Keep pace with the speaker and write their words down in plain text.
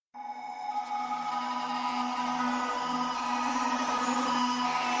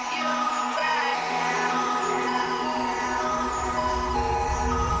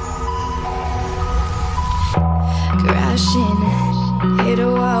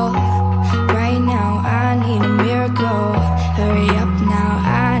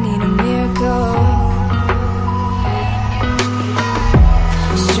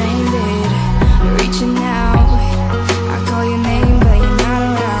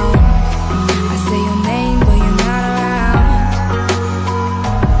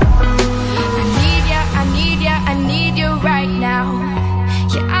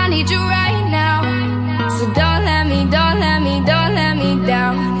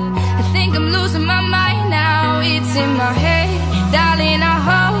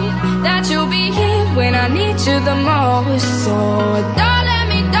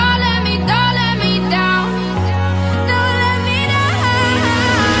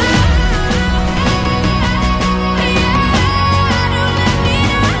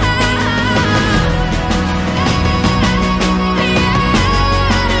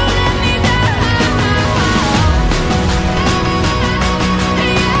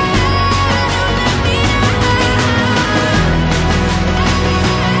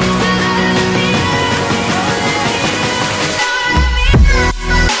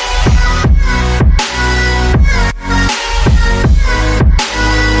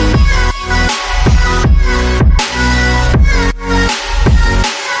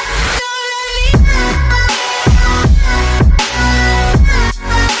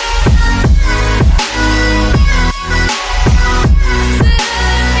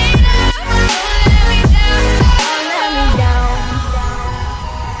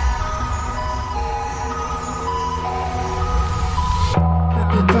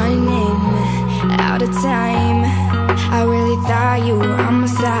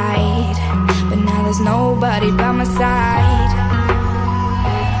there's nobody by my side.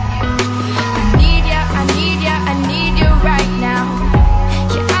 I need ya, I need ya, I need you right now.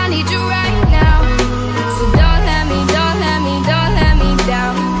 Yeah, I need you right now. So don't let me, don't let me, don't let me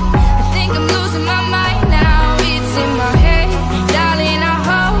down. I think I'm losing my mind now. It's in my head, darling, I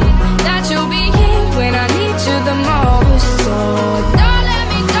hope that you'll be here when I need you the most. So don't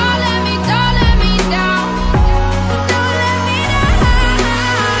let me, don't let me, don't let me down. Don't let me down.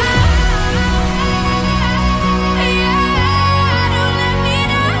 Yeah, don't let me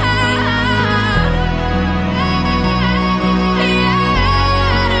down. Yeah,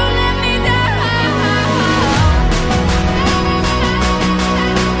 don't let me down.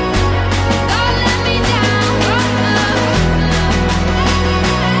 Don't let me down. So don't let me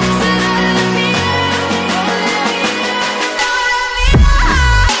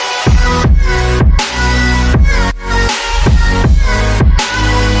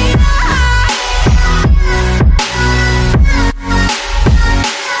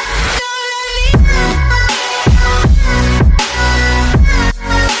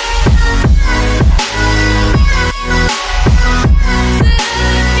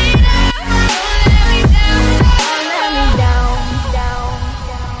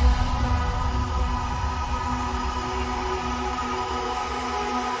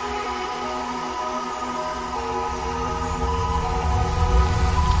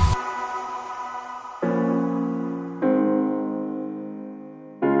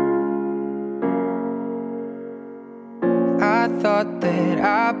I thought that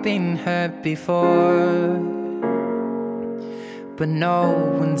I've been hurt before, but no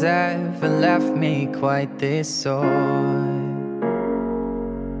one's ever left me quite this sore.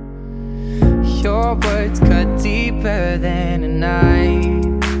 Your words cut deeper than a knife.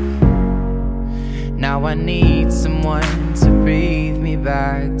 Now I need someone to breathe me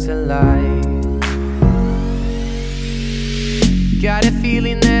back to life. Got a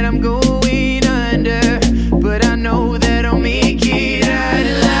feeling that I'm going under, but I know that I'll make it out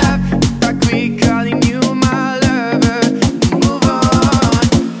alive if I quit calling you my lover. Move on.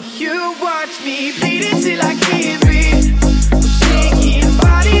 You watch me bleeding till I can't breathe. I'm shaking,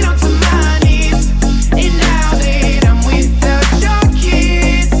 body onto my knees. And now that I'm without your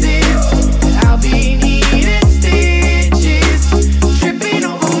kisses, I'll be needing stitches, tripping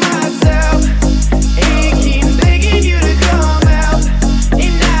over myself, aching, begging you to come out.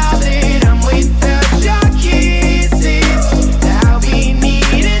 And now that I'm without your kisses, I'll be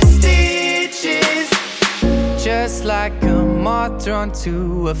needing stitches. Just like a moth drawn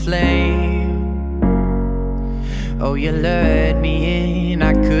to a flame. Oh, you lured me in,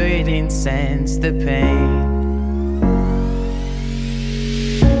 I couldn't sense the pain.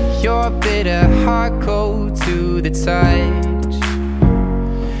 Your bitter heart cold to the touch.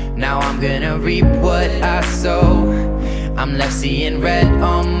 Now I'm gonna reap what I sow. I'm left seeing red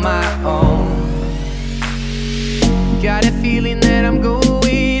on my own. Got a feeling that I'm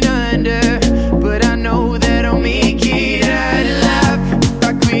going under, but I know that I'll make it out alive if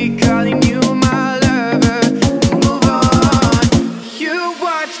I quit calling you my lover. Move on. You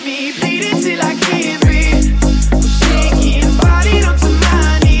watch me bleeding till I can't breathe. I'm shaking, body onto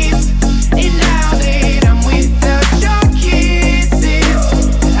my knees. And now that I'm without your kisses,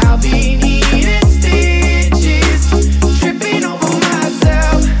 I'll be needing stitches, tripping over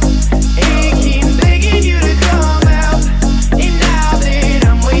myself, aching, begging you to come out. And now that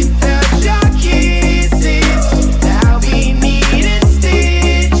I'm without your kisses, I'll be needing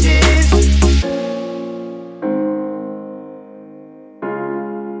stitches.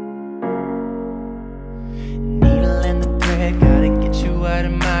 Needle in the thread, gotta get you out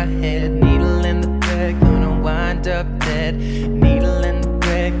of my head. Needle in the thread, gonna wind up dead. Needle in the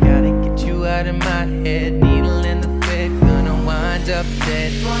thread, gotta get you out of my head. Needle in the thread, gonna wind up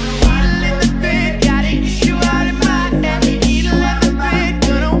dead. Needle in the thread, gotta get you out of my head. Needle in the thread,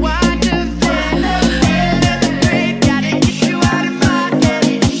 gonna wind up dead. Needle in the thread, gotta get you out of my head.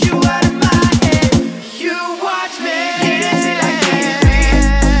 Get you out of my head. You watch me bleeding till I can't breathe.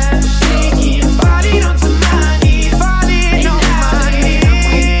 I'm shaking, body onto my knees. And now that I'm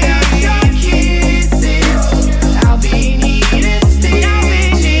without your kisses, I'll be needing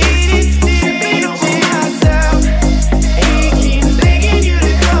stitches, tripping over myself, aching, begging you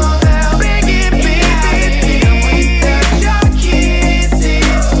to come out. Begging, baby, I'm without your kisses,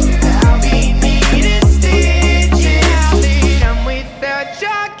 I'll be needing stitches. Now that I'm without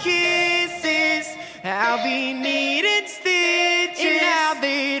your kisses, I'll be needing stitches. And now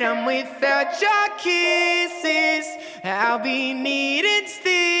that I'm without your kisses, I'll be needing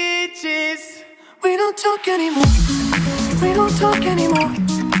stitches. We don't talk anymore. We don't talk anymore.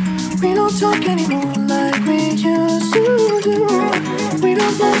 We don't talk anymore like we used to do. We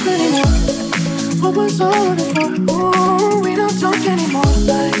don't laugh anymore. What was all of it for? Ooh, we don't talk anymore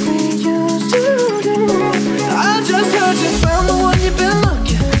like we used to do. I just heard you found the one you've been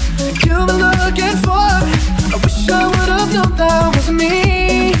looking for. I wish I would've known that wasn't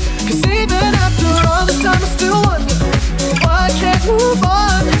me. 'Cause even after all this time I still wonder why I can't move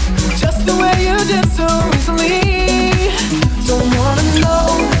on just the way you did so easily. Don't wanna know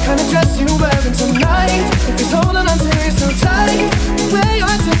the kind of dress you're wearing tonight, if he's holding on to you so tight the way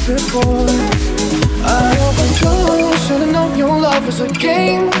I did before. I overdosed, should've known your love was a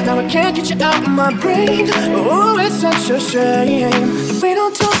game. Now I can't get you out of my brain. Oh, it's such a shame. We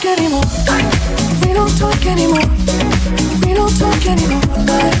don't talk anymore. We don't talk anymore. We don't talk anymore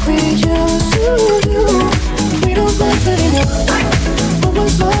like we used to do. We don't laugh anymore. What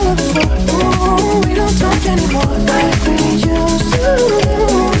was all of it for? Ooh, we don't talk anymore like we used to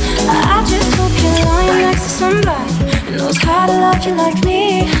do. I just hope you're lying next to somebody who knows how to love you like me.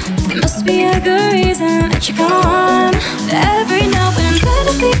 There must be a good reason that you're gone. Every now and then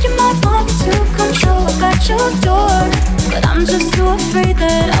I think you might want me to come show up at your door, but I'm just too afraid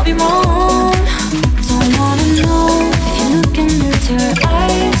that I'll be wrong. Don't wanna know if you're looking into her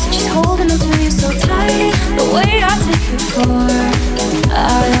eyes. She's holding on to you so tight, the way I did before.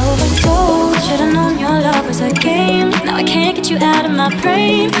 I overdosed, should've known your love was a game. Now I can't get you out of my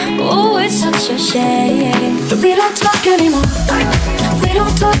brain. Oh, it's such a shame that we don't talk anymore. We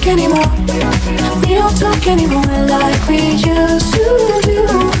don't talk anymore. We don't talk anymore like we used to do.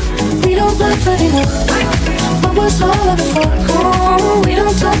 We don't laugh anymore. What was all of it for? Oh, we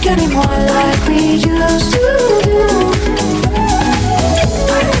don't talk anymore like we used to do.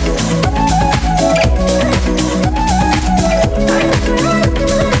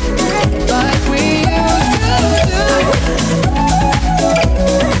 Like we used to do.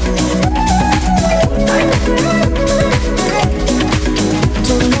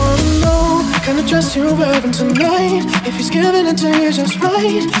 Don't wanna know the kind of dress you're wearing tonight, if he's giving it to you just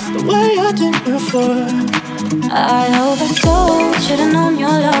right, the way I did before. I overdosed, should've known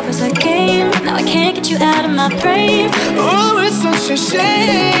your love was a game. Now I can't get you out of my brain. Oh, it's such a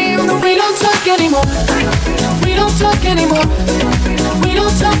shame that we don't talk anymore. We don't talk anymore. We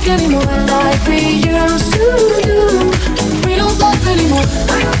don't talk anymore like we used to do. We don't laugh anymore.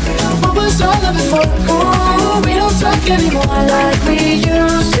 What was all of it for? Oh, we don't talk anymore like we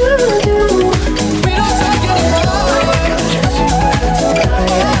used to do. We don't talk anymore.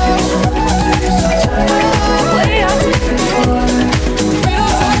 Way I did before. We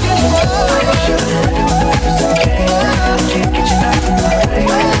don't talk anymore.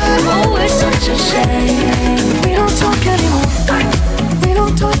 Oh, it's such a shame. We don't talk anymore. We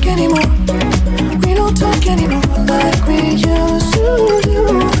don't talk anymore. We don't talk anymore like we used to do.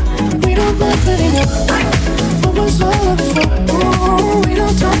 We don't laugh anymore. What was all of it for? Oh, we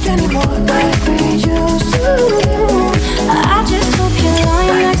don't talk anymore like we used to do. I just hope you're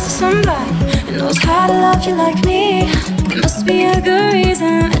lying next to somebody who knows how to love you like me. There must be a good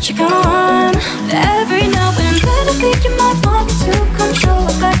reason that you're gone. Every now and then I think you might want me to come show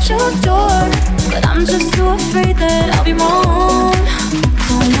up at your door, but I'm just too afraid that I'll be wrong.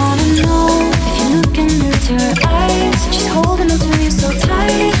 Don't wanna know if you're looking into her eyes. She's holding on to you so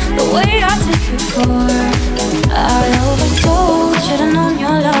tight, the way I did before. I overdosed, should've known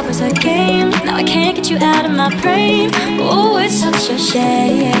your love was a game. Now I can't get you out of my brain. Oh, it's such a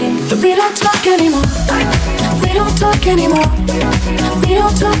shame that we don't talk anymore. We don't talk anymore. We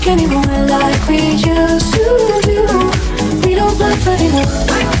don't talk anymore like we used to do. We don't laugh anymore.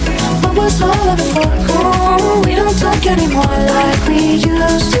 What was all of it for? Oh, we don't talk anymore like we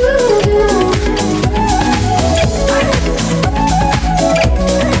used to do.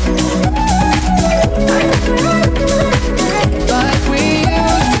 Like we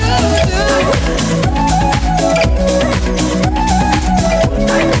used to do.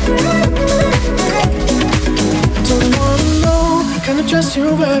 Don't wanna know the kind of dress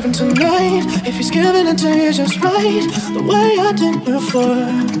you're wearing tonight, if he's giving it to you just right, the way I did before.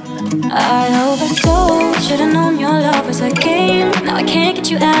 I overdosed, should've known your love was a game. Now I can't get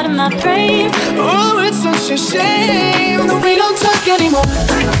you out of my brain. Oh, it's such a shame that we don't talk anymore.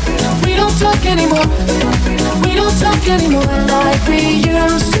 We don't talk anymore. We don't talk anymore like we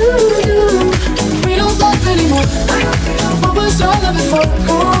used to do. We don't laugh anymore. What was all of it for?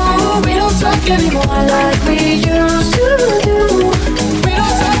 Oh, we don't talk anymore like we used to do. We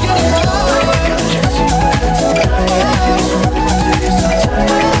don't talk anymore.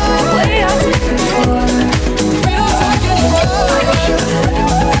 Way I did before. We don't talk anymore.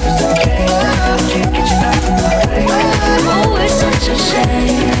 Oh, it's such a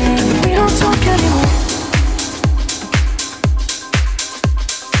shame. We don't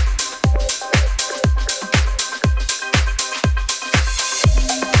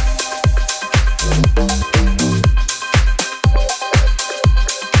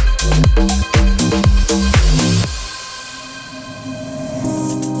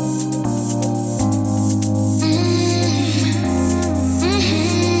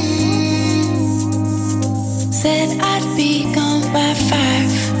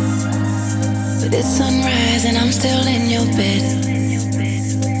It's sunrise and I'm still in your bed.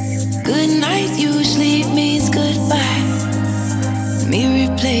 Good night usually means goodbye. Me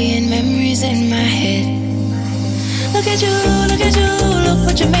replaying memories in my head. Look at you, look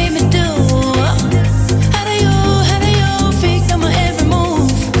what you made me do. How do you think I'm every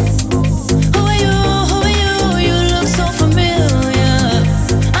move? Who are you, you look so familiar.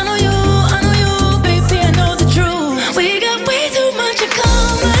 I know you, baby, I know the truth. We got way too much in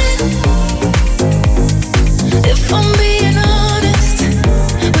common. If I'm being honest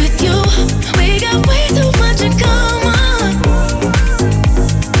with you, we got way too much in common.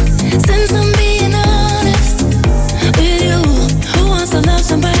 Since I'm being honest with you, who wants to love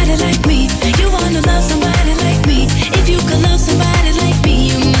somebody like me? You wanna love somebody like me? If you could love somebody like me,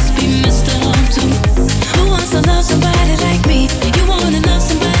 you must be Mr. Home too. Who wants to love somebody like me? You wanna love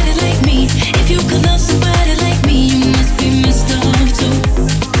somebody like me? If you could love somebody like me, you must be Mr. Home too.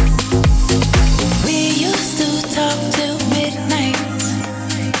 We used to talk till midnight.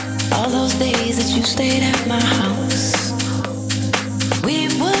 All those days that you stayed at my house, we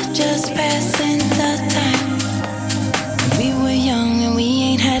were just passing the time. We were young and we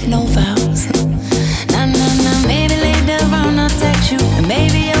ain't had no vows. Nah, maybe later on I'll text you, and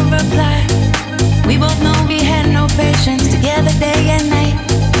maybe you'll reply. We both know we had no patience together day and night.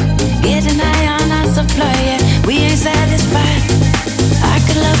 Getting high on our supply, yeah, we ain't satisfied. I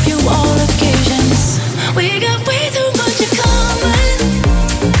could love you all occasions. We got way too much in common.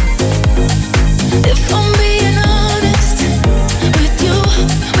 If I'm being honest with you,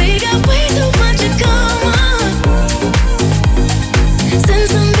 we got way too much in common.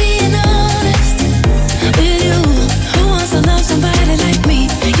 Since I'm being honest with you, who wants to love somebody like me?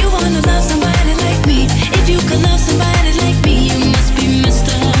 You wanna love somebody like me? If you could love somebody like me, you must be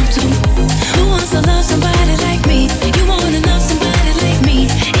Mr. Home too. Who wants to love somebody like me? You wanna love somebody like me?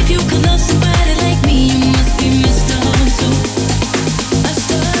 If you could love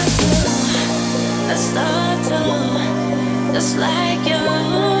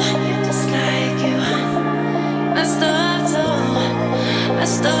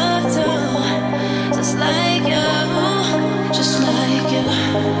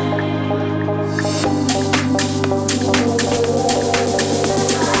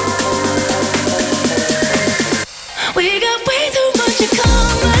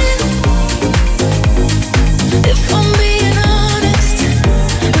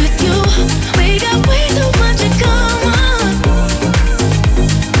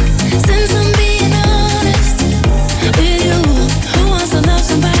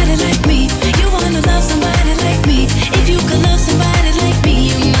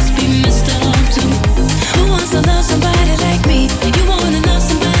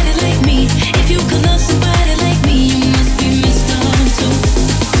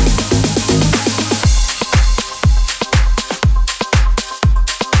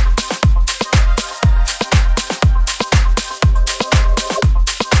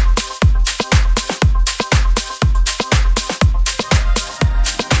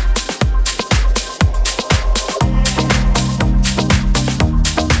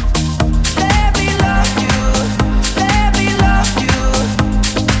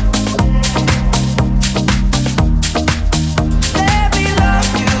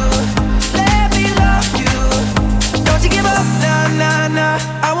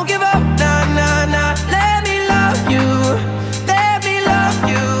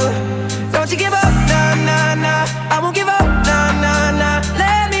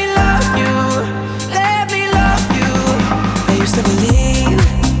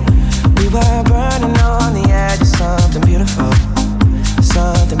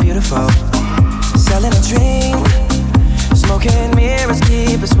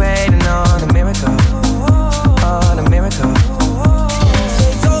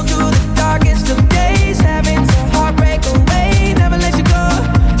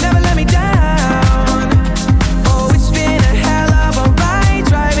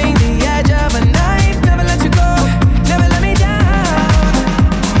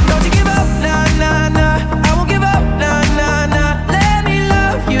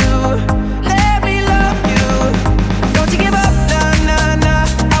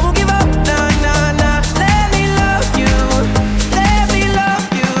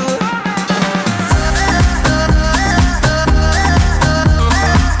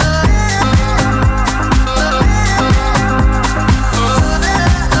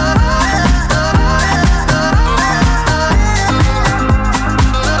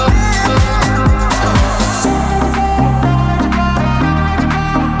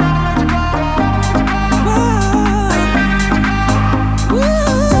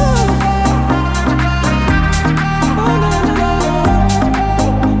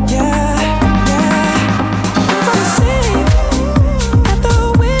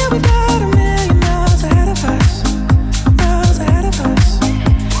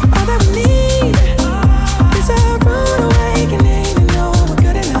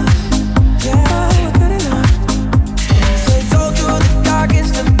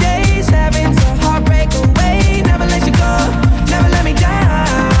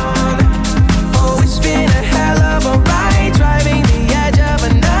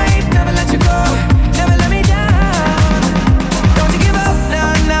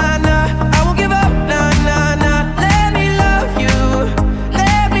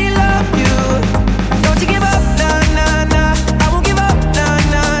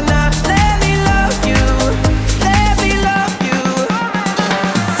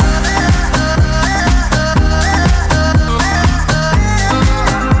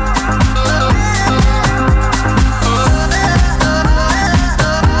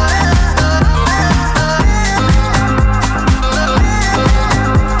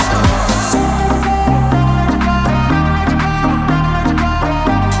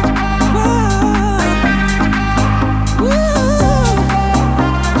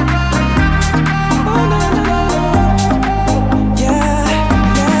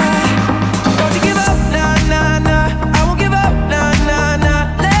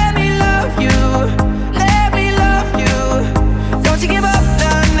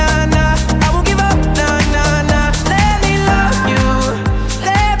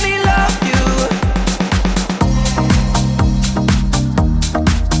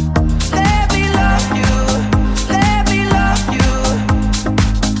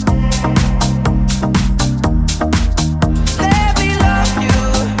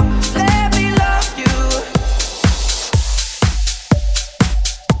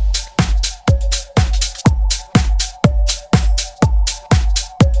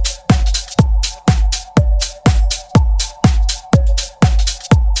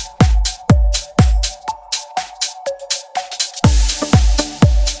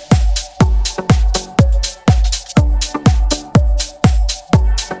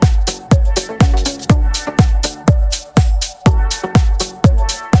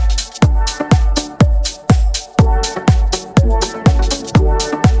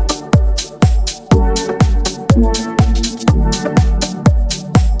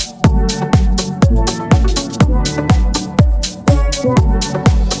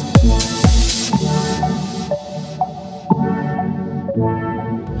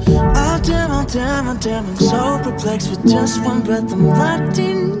Oh damn, I'm so perplexed. With just one breath I'm locked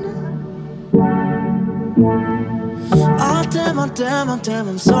in. Oh damn,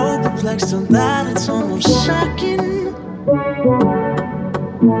 I'm so perplexed. So that it's almost shocking.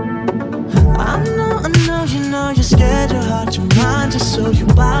 I know, you know, you're scared. Your heart, your mind, your soul, your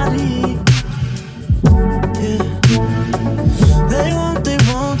body. Yeah.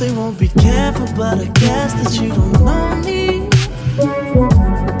 They won't be careful, but I guess that you don't know me.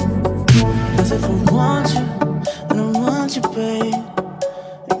 Cause if I want you, and I want you, babe,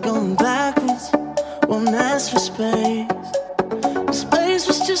 and going backwards won't ask for space. Space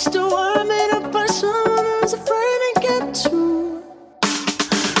was just a word made up by someone who's afraid to get too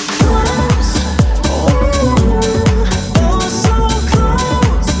close. Oh, so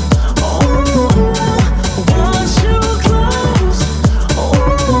close. I want you close.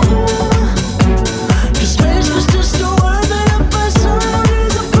 Cause space was just a word made up by someone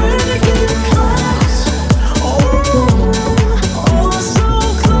who's afraid to get close. Oh, so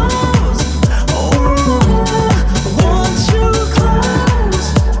close. I want you close.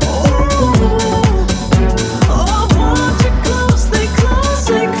 I want you close.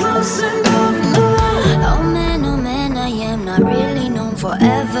 Stay close enough now. Oh man, I am not really known for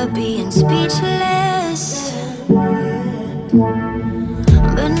ever being speechless.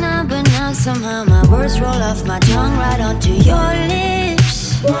 But now, somehow my words roll off my tongue right onto your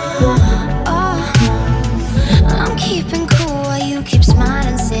lips. Oh, I'm keeping cool while you keep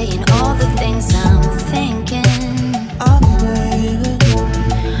smiling, saying all the things I'm thinking. Oh, baby.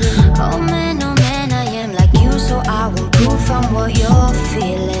 Oh man, I am like you, so I won't prove from what you're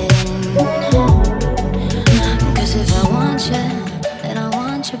feeling. Cause if I want you, then I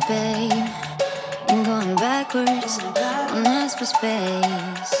want you, babe. And going backwards, don't ask for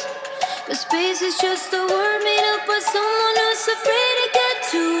space. Cause space is just a word made up by someone who's afraid to get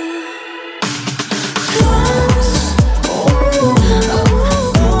too close. Oh,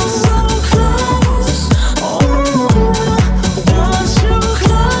 so close. I want you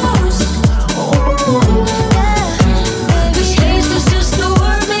close. Yeah, baby, space is just a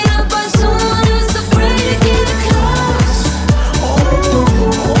word made up by someone who's afraid to get close. Oh,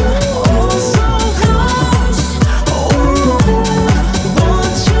 so close. I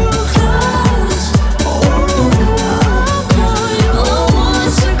want you close. Oh,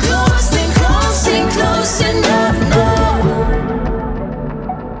 want you close, stay close enough now.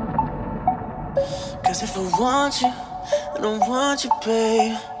 Cause if I want you, I don't want you,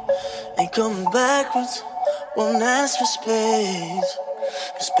 babe. Ain't coming backwards, won't ask for space.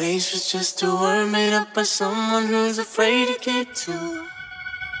 Cause space was just a word made up by someone who's afraid to get too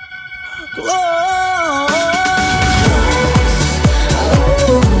close.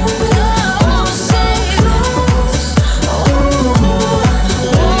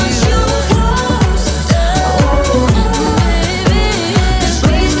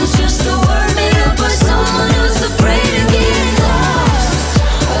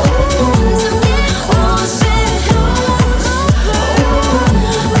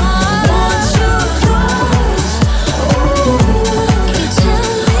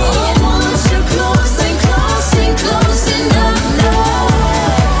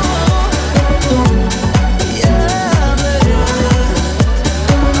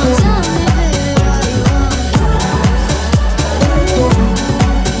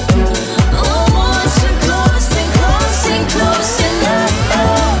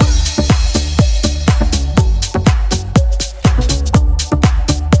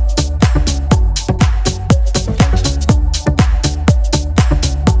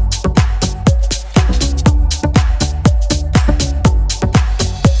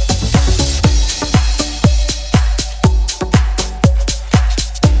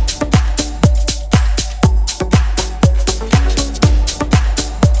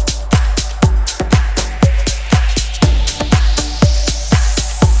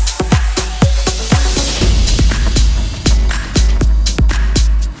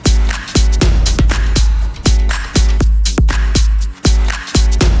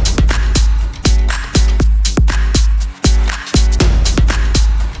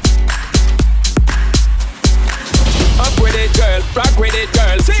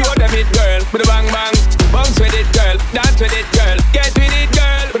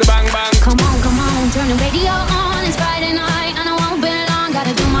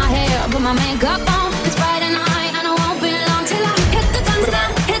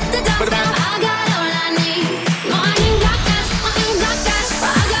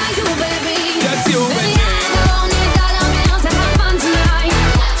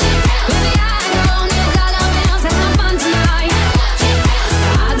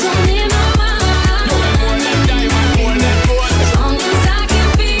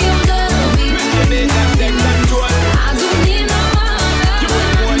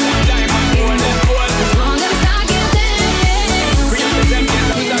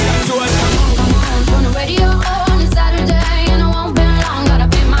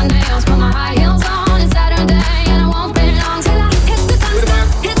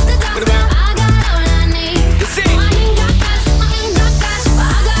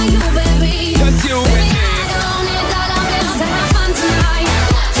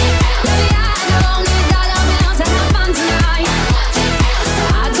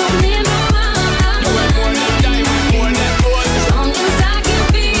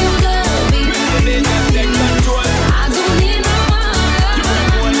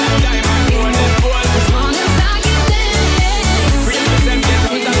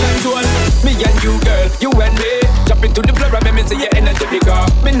 party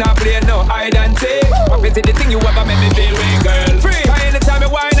because me not play no hide and seek. What is the thing you ever make me feel way, girl? Free. Anytime you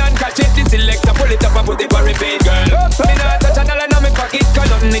whine and catch it, you select and pull it up and put it for repeat, girl. Me not touch a dollar in my pocket, cause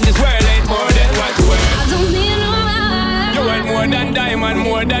nothing in this world ain't more than what you wear. I don't need no man. You want more than diamond,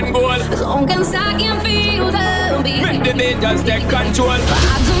 more than gold. As long as I can feel the beat. Make the beat just take control.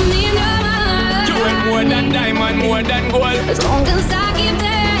 I don't need no man. You want more than diamond, more than gold. As long as I keep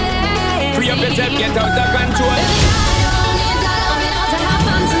dancing. Free up yourself, get out of control. Baby, I don't need dollar bills to have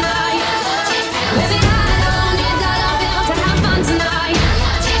fun tonight. Baby, I don't need dollar bills to have fun tonight.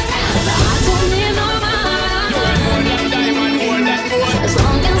 I don't need no man. You want more than diamond, more than gold. As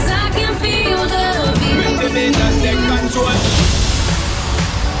long as I can feel the beat. Make the beat just take control.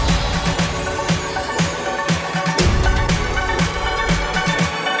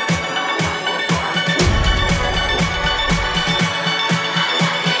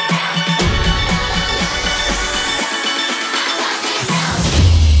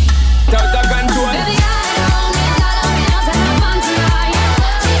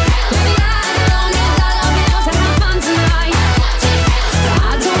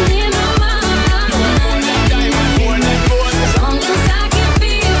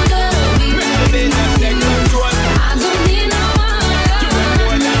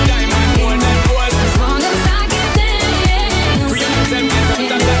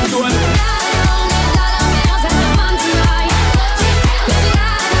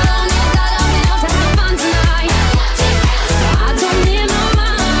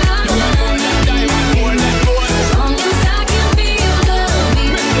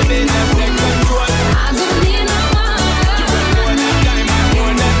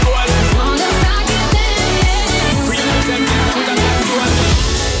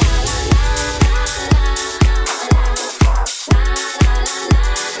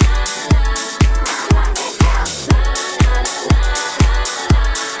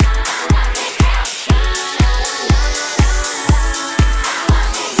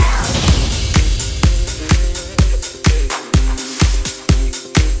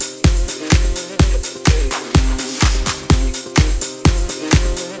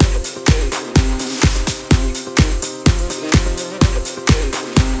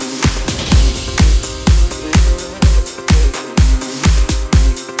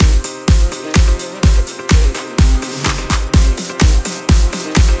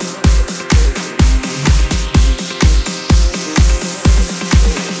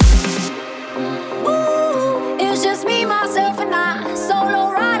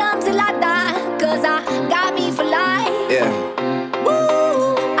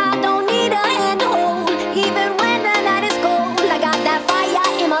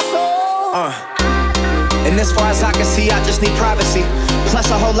 And as far as I can see, I just need privacy. Plus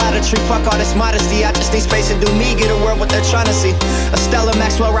a whole lot of tree, fuck all this modesty. I just need space to do me, get a world what they're trying to see. A Stella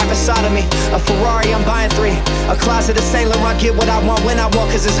Maxwell right beside of me. A Ferrari, I'm buying 3. A closet of Saint Laurent, get what I want when I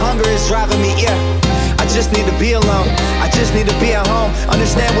want, cause this hunger is driving me, yeah. I just need to be alone, I just need to be at home.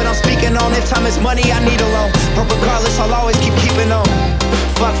 Understand what I'm speaking on, if time is money, I need a loan. But regardless, I'll always keeping on.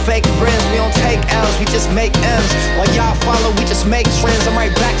 Fuck fake friends, we don't take L's, we just make M's. While y'all follow, we just make trends. I'm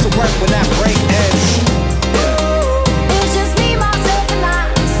right back to work when that break ends. It's just me, myself, and I.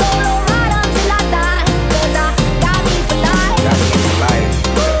 Solo ride until I die. Cause I got me for life. Got me for life.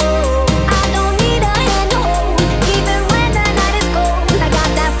 I don't need a hand to hold. Even when the night is cold, I got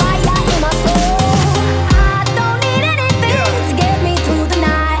that fire in my soul. I don't need anything to get me through the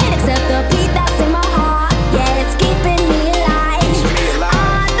night, except the beat that's in my heart. Yeah, it's keeping me alive.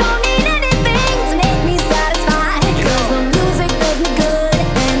 I don't need anything to make me satisfied, cause the music does me good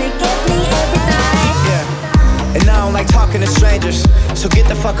and it gets me every time. Yeah, and I don't like talking to strangers, so get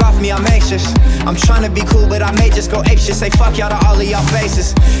the fuck off me, I'm anxious. I'm trying to be cool, but I may just go apeshit. Say fuck y'all to all of y'all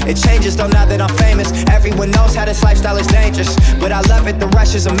faces. It changes though now that I'm famous. Everyone knows how this lifestyle is dangerous, but I love it, the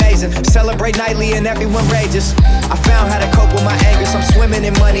rush is amazing. Celebrate nightly and everyone rages. I found how to cope with my anger, so I'm swimming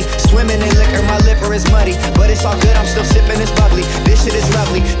in money, swimming in liquor, my liver is muddy. But it's all good, I'm still sipping this bubbly. This shit is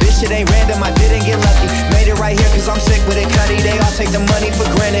lovely, this shit ain't random, I didn't get lucky. Made it right here cause I'm sick with it, cutty. They all take the money for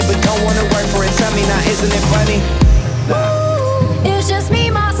granted, but don't wanna work for it. Tell me now, isn't it funny? It's just me,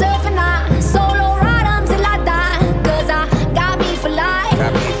 myself, and I. Solo ride until I die. Cause I got me for life.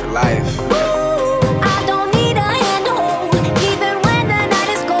 Got me for life. I don't need a hand to hold. Even when the night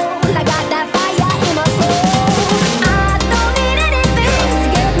is cold, I got that fire in my soul. I don't need anything to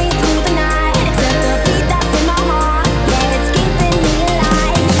get me through the night, except the beat that's in my heart. Yeah, it's keeping me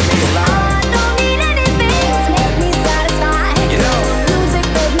alive. I don't need anything to make me satisfied, You know. the music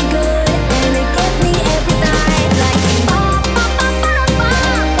does me good and it gets me every time. Like, ba, ba, ba, ba, ba,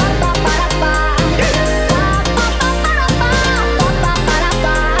 ba,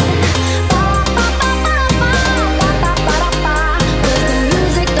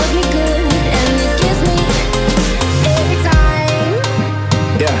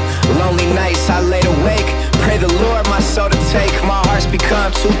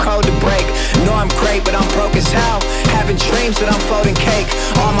 I'm too cold to break. Know I'm great, but I'm broke as hell. Having dreams that I'm folding cake.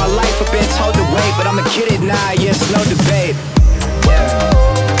 All my life I've been told to wait, but I'ma get it now, yes, no debate.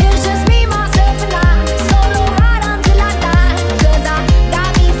 Yeah. It's just me, myself, and I. Solo ride until I die. 'Cause I got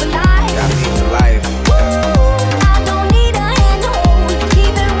me for life. Got me for life. I don't need a hand to hold.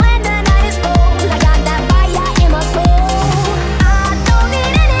 Even when the night is cold, I got that fire in my soul. I don't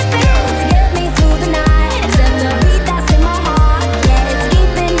need anything to get me through the night, except the beat that's in my heart. Yeah, it's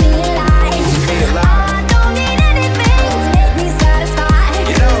keeping me alive. I don't need anything to make me satisfied.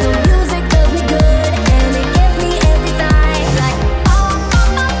 You know. The music does me good and it gets me every time. Like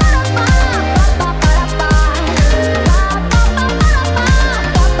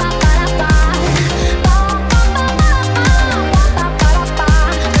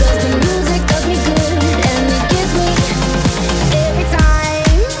cause the music does me good and it gives me every time.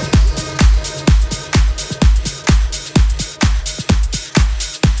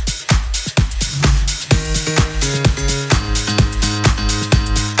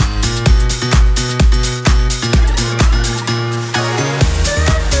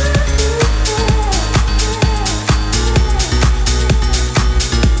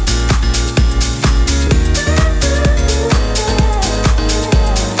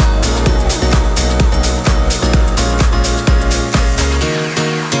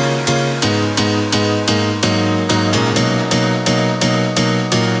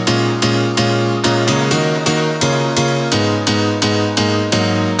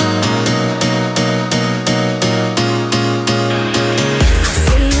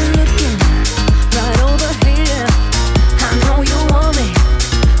 See you looking right over here. I know you want me.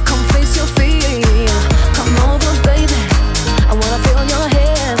 Come face your fear. Come over, baby. I wanna feel your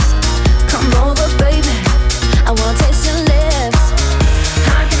hips. Come over, baby. I wanna taste your lips.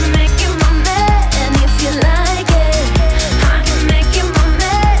 I can make you my man if you like it. I can make you my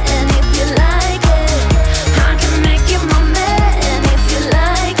man if you like it. I can make you my man if you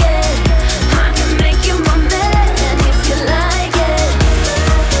like it. I can make you my man if you like it.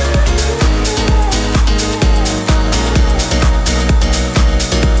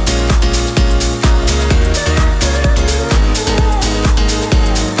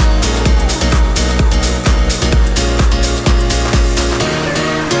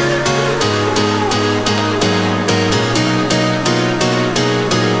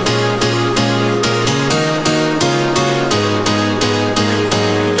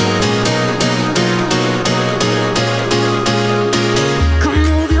 Come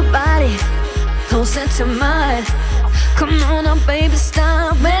move your body closer to mine. Come on now, baby,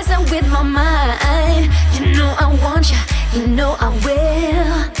 stop messing with my mind. You know I want you, you know I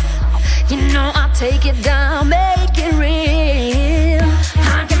will. You know I'll take it down, make it real.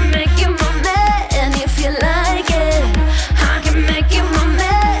 I can make you my man if you like it. I can make you my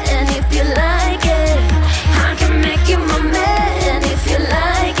man if you like it. I can make you my man if you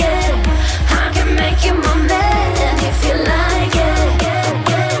like it. I can make you my man if you like it. If you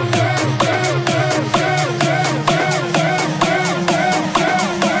like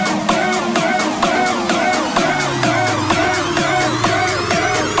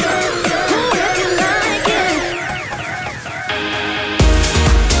it.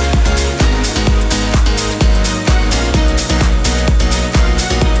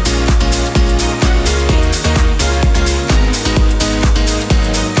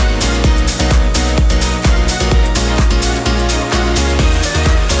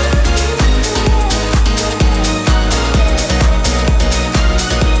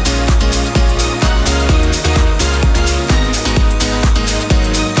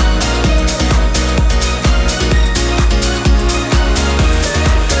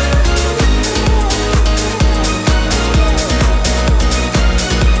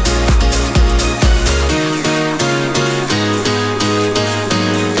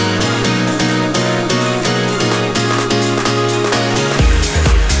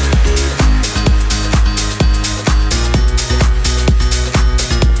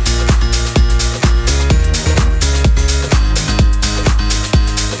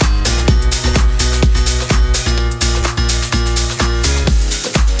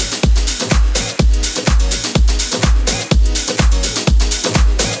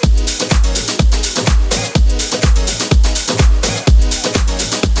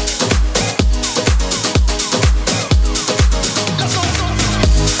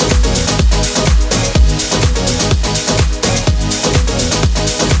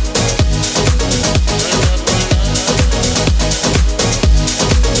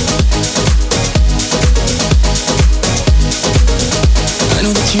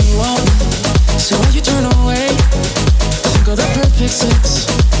 promise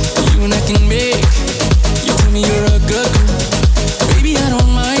you and I can make. You tell me you're a good girl, baby I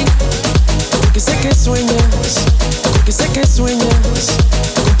don't mind. Porque sé que sueñas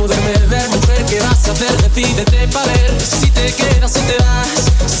con poderme ver, mujer. ¿Qué vas a hacer? Decídete pa' ver si te quedas o te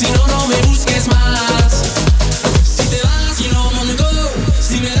vas. Si no, no me busques más. Si te vas, you know I'm on the go.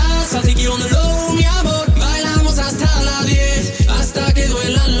 Si me das, I'll take you on the low, mi amor. Bailamos hasta las 10, hasta que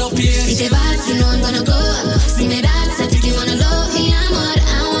duelan los pies. Si te vas, you know I'm gonna go. Si me das, I'll take you on the low, mi amor.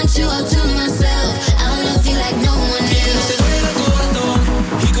 I want you all to myself. I'll love you like no one else. Que no te duele el corazón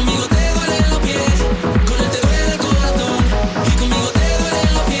y conmigo te duelen los pies. Con él te duele el corazón y conmigo te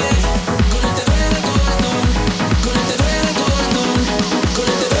duelen los pies. Con él te duele el corazón, con él te duele el corazón, con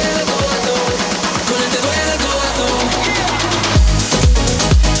él te duele el corazón, con él te duele el corazón. Con él te duele el corazón.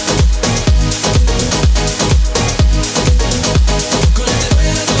 Con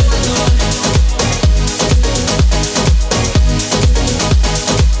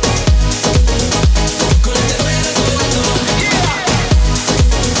él te duele el corazón.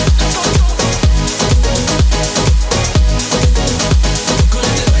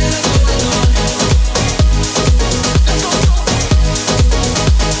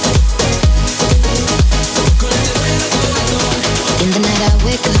 In the night I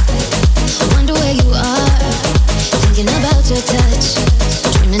wake up, wonder where you are. Thinking about your touch,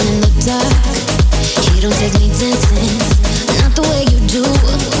 dreaming in the dark. You don't take me dancing, not the way you do.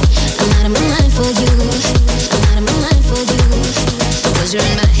 I'm out of my mind for you, I'm out of my mind for you. 'Cause you're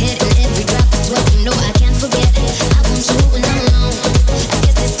in my head and every drop of sweat, you know I can't forget. I want you when I'm alone, I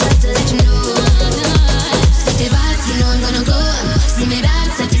guess it's time to let you know. Si te vas, you know I'm gonna go. Si me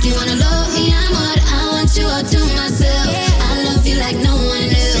das, I take you on a low, mi amor. I want you all to myself. I love you like no one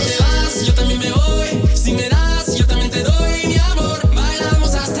else. Si te vas, yo también me voy. Si me das, yo también te doy, mi amor.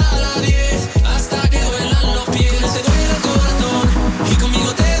 Bailamos hasta las 10, hasta que duelan los pies. Con él te duele el corazón y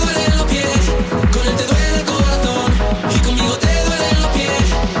conmigo te duelen los pies. Con él te duele el corazón y conmigo te duelen los pies.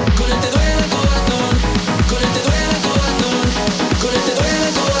 Con él te duele el corazón, con él te duele el corazón, con él te duele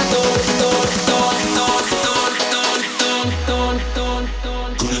el corazón.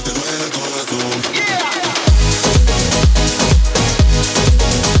 Con él te duele el corazón.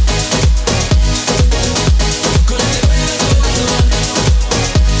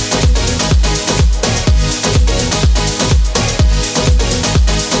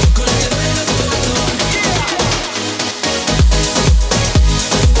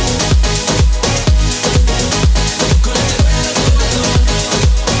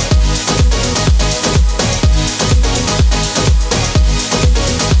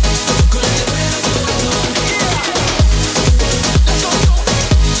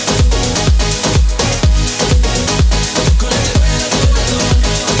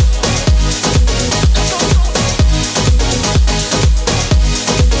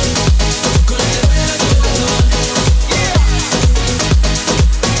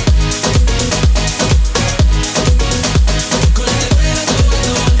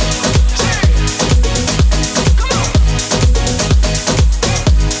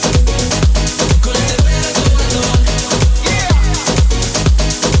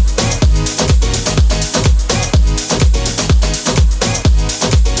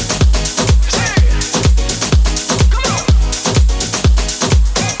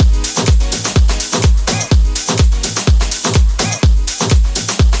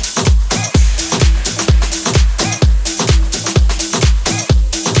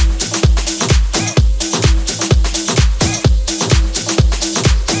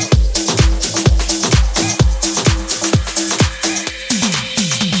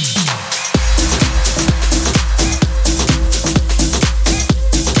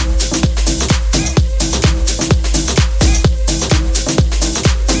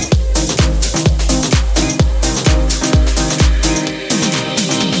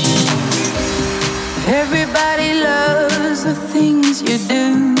 Everybody loves the things you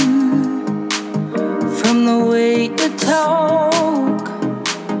do, from the way you talk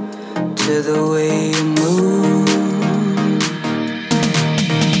to the way you move.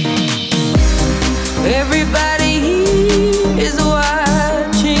 Everybody is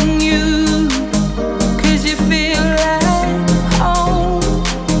watching you, 'cause you feel like home.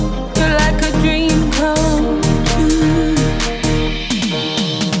 You're like a dream come true.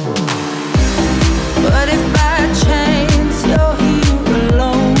 But if by chance you're here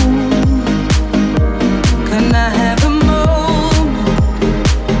alone, can I have a moment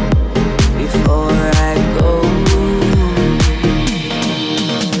before I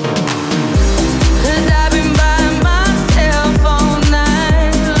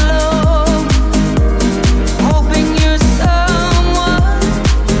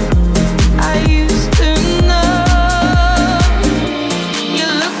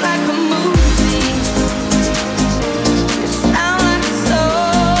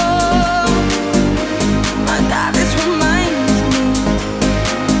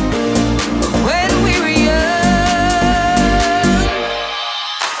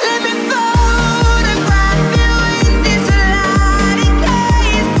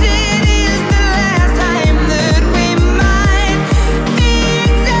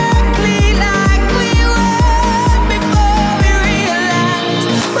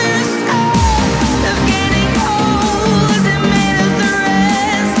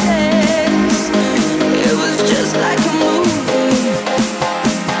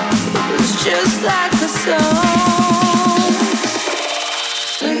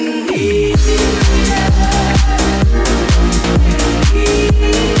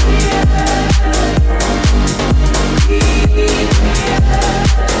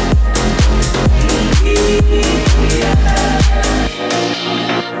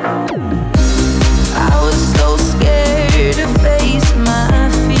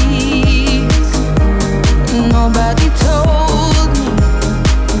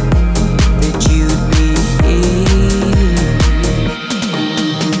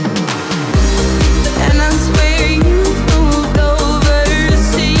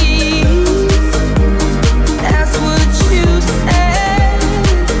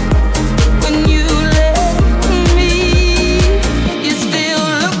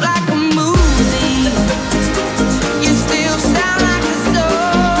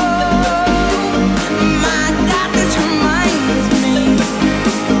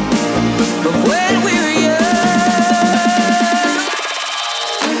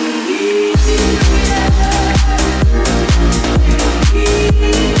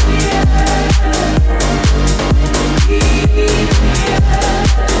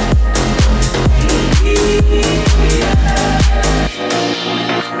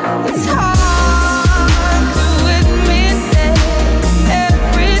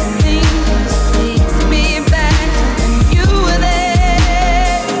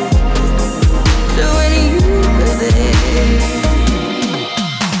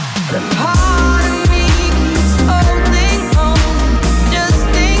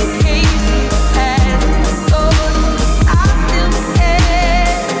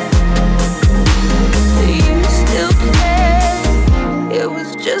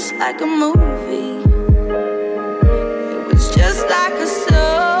like a movie. It was just like a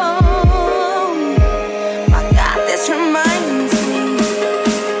song. My God, this reminds me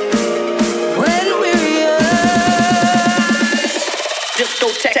when we were young. Just go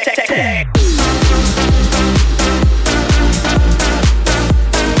tech.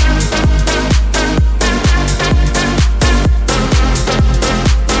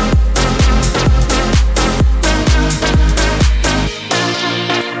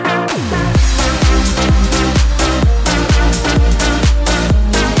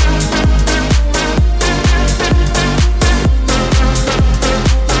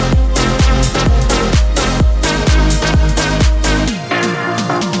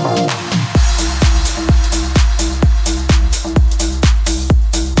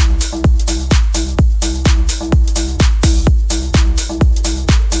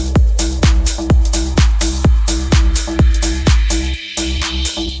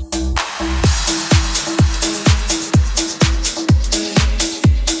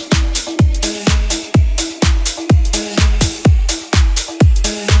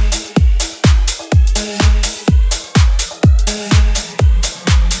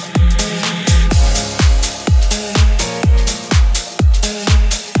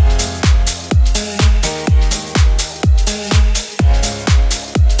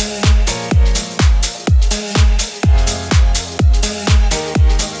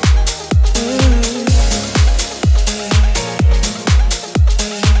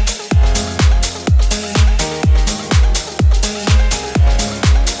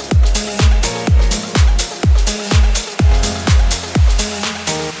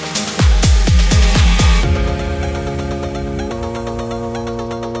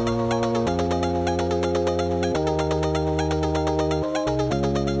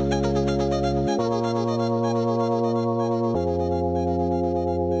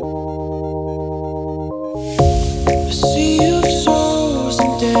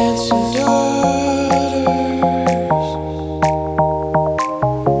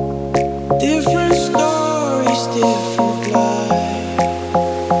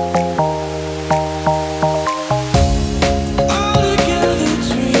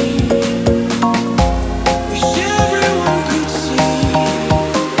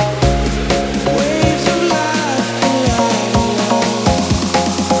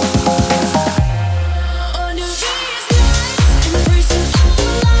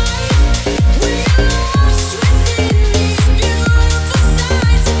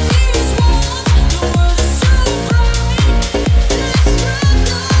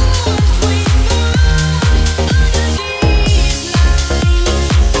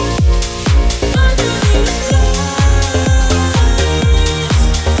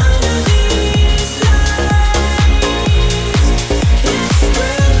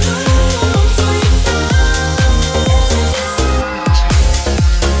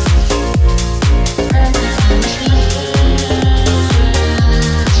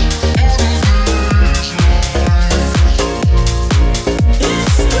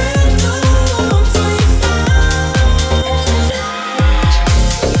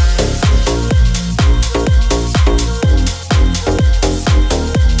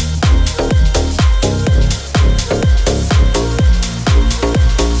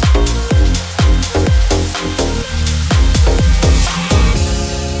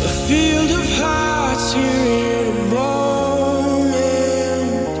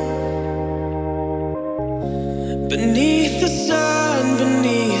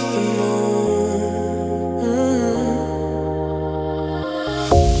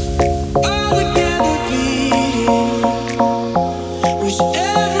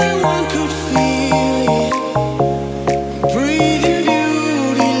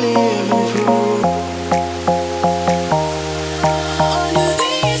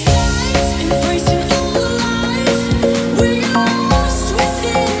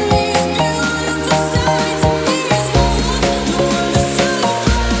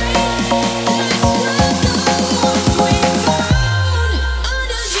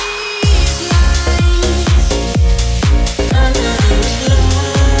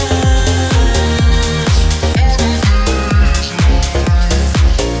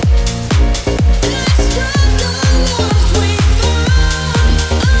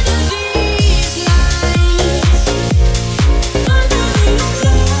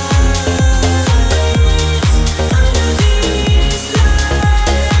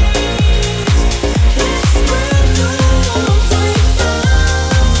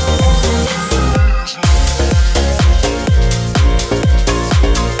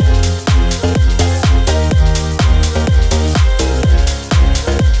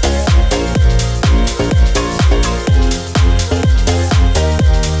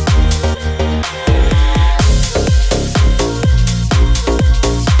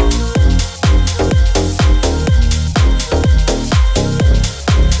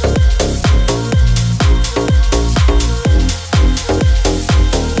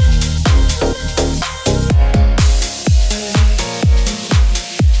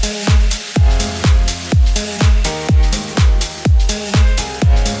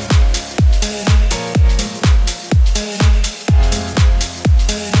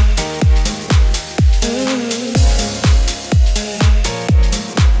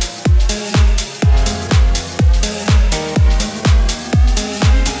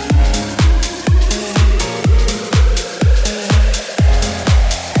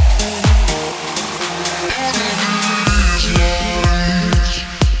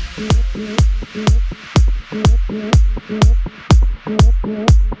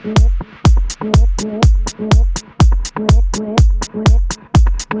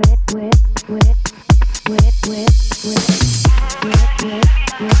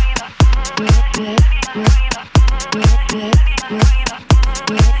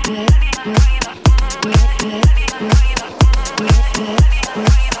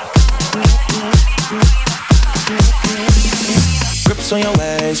 On your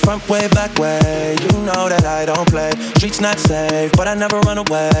ways, front way, back way. You know that I don't play. Streets not safe, but I never run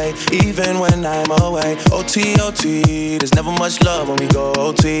away, even when I'm away. OT, OT, there's never much love when we go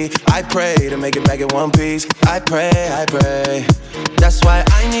OT. I pray to make it back in one piece. I pray, I pray. That's why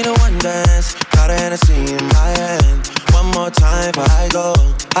I need a one dance. Got a Hennessy in my hand. One more time before I go.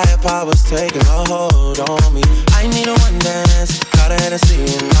 Higher powers taking a hold on me. I need a one dance. Got a Hennessy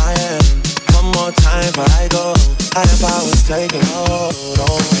in my hand. One more time before I go. Higher powers taking hold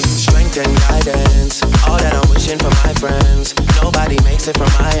on me. Strength and guidance, all that I'm wishing for my friends. Nobody makes it from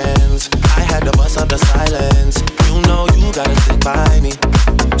my ends. I had to bust up the silence. You know you gotta stick by me.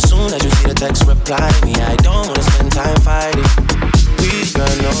 Soon as you see the text, reply me. I don't wanna spend time fighting. We got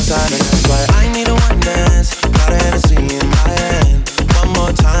no time, and that's why I need a one dance. Got a Hennessy in my hand. One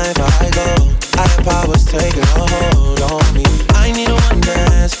more time before I go. Higher powers taking a hold on me. I need a one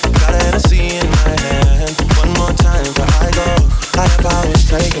dance. Got a Hennessy in my hand. One more time before I go. Higher powers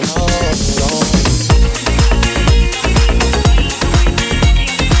taking hold on me.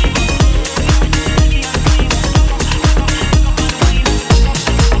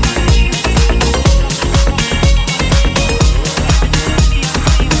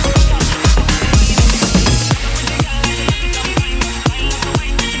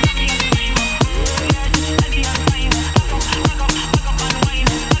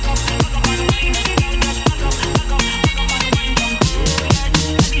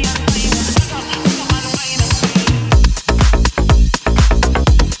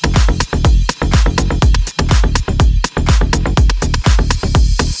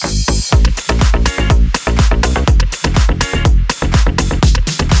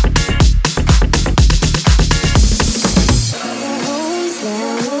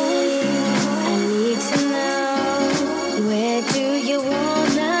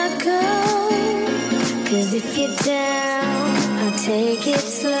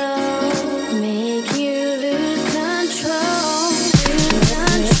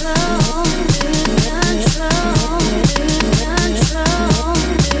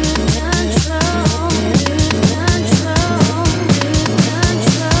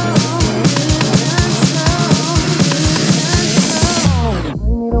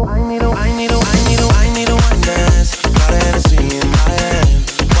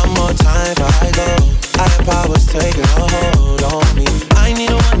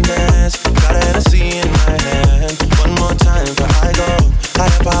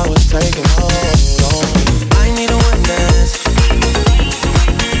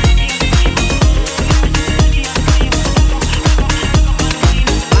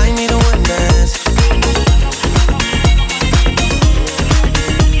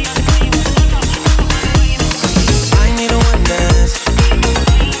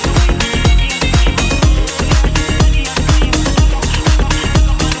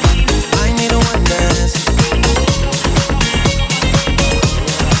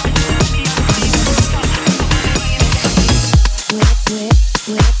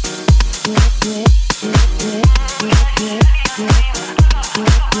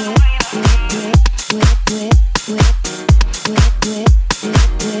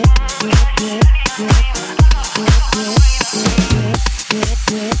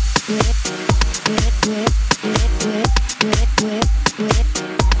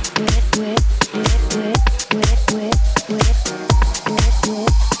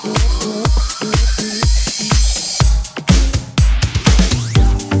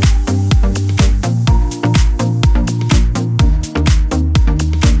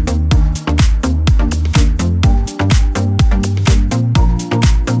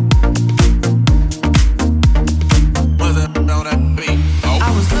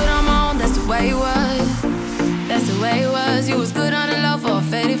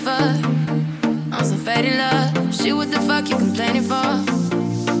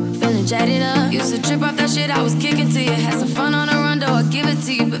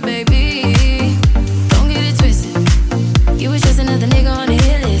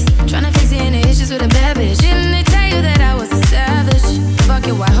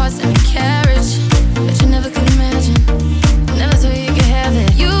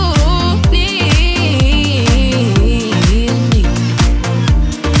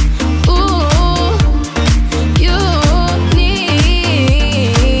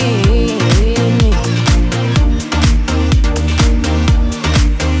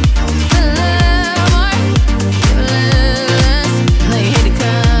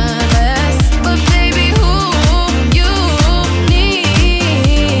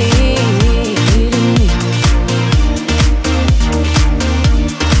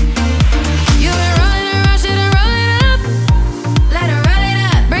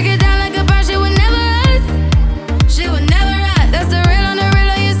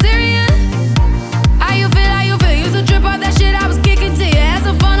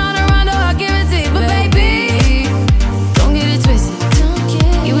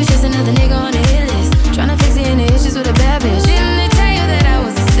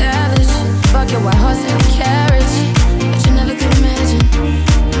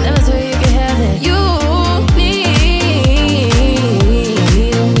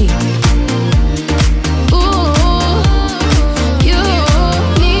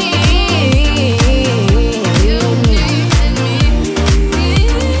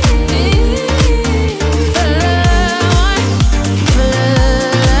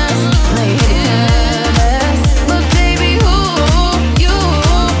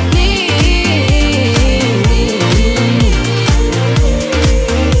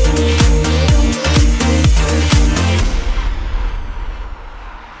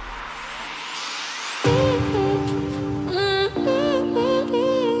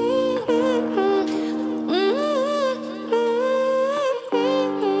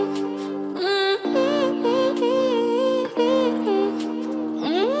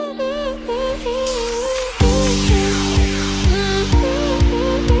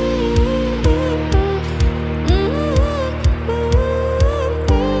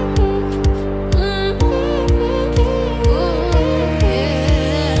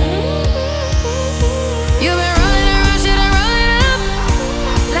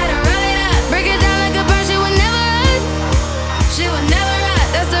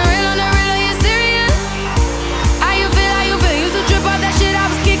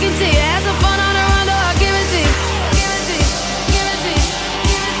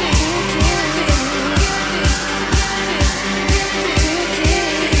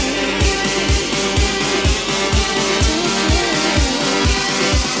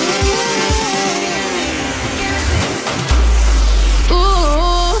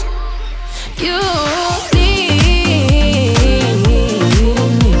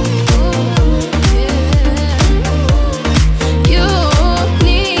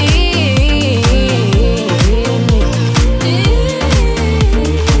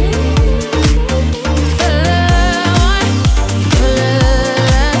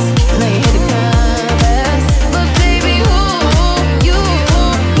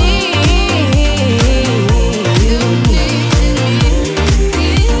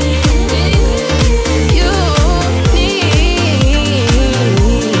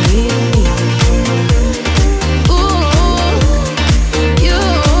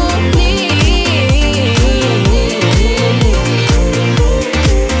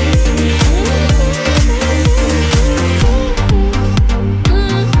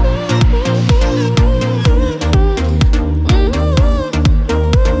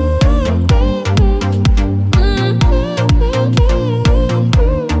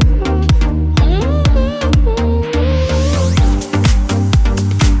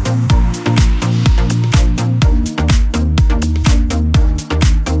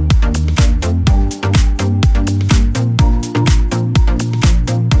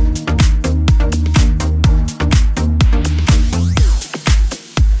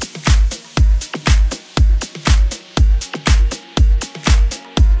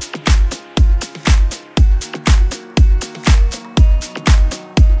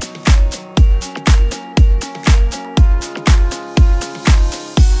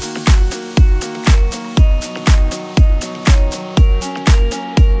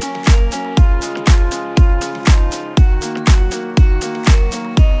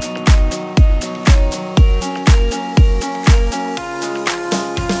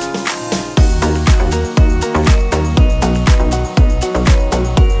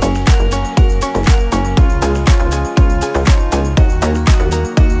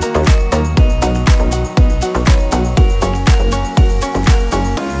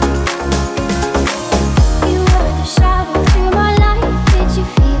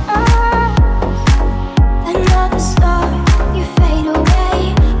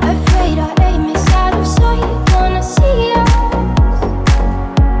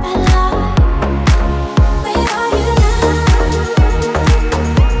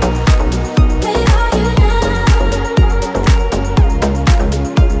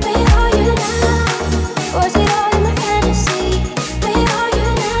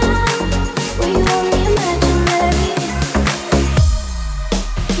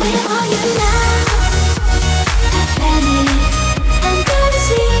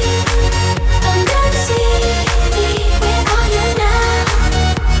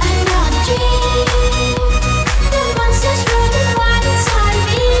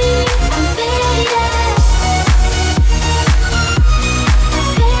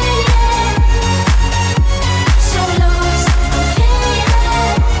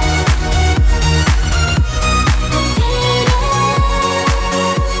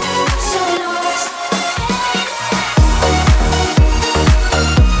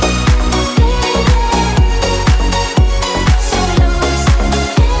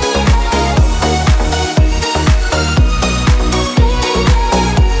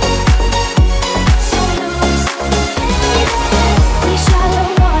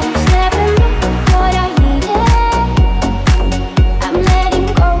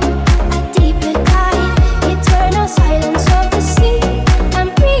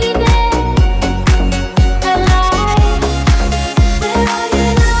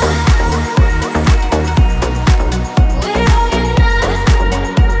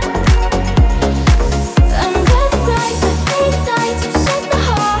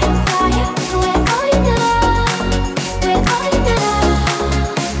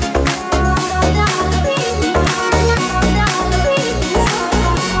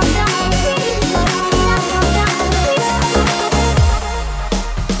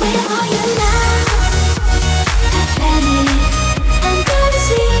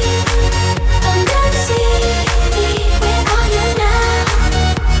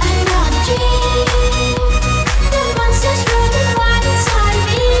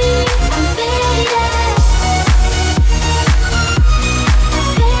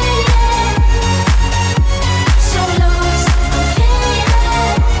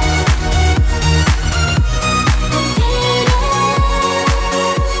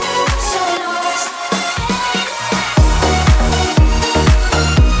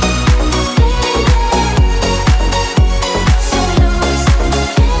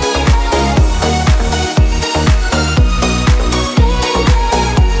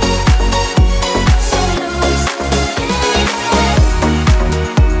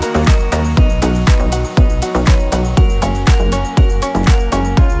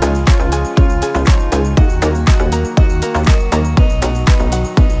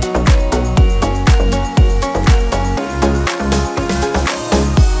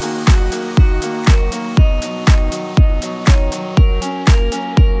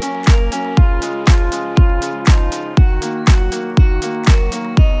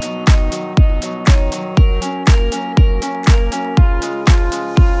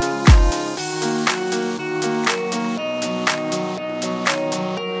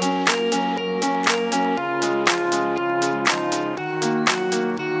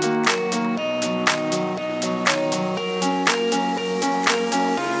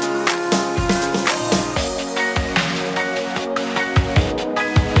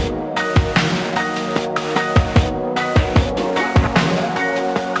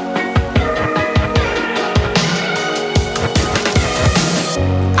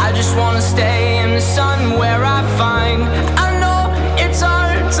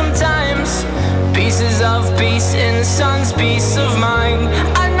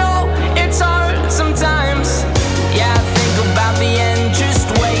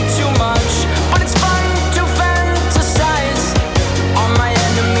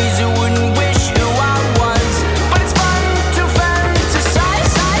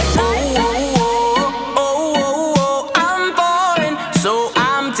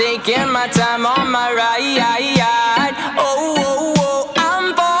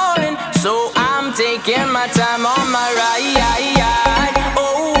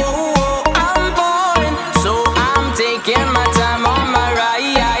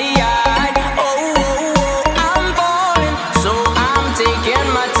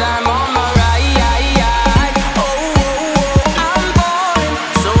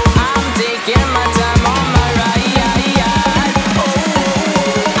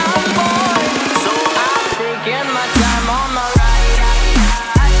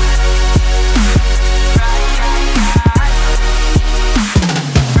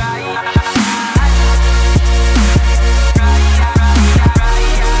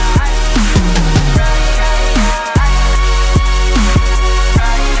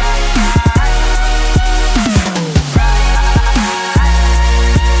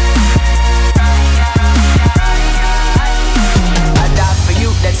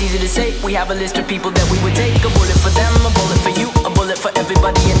 We have a list of people that we would take. A bullet for them, a bullet for you, a bullet for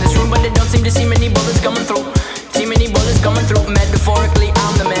everybody in this room. But they don't seem to see many bullets coming through. See many bullets coming through. Metaphorically,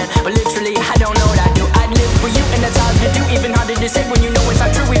 I'm the man.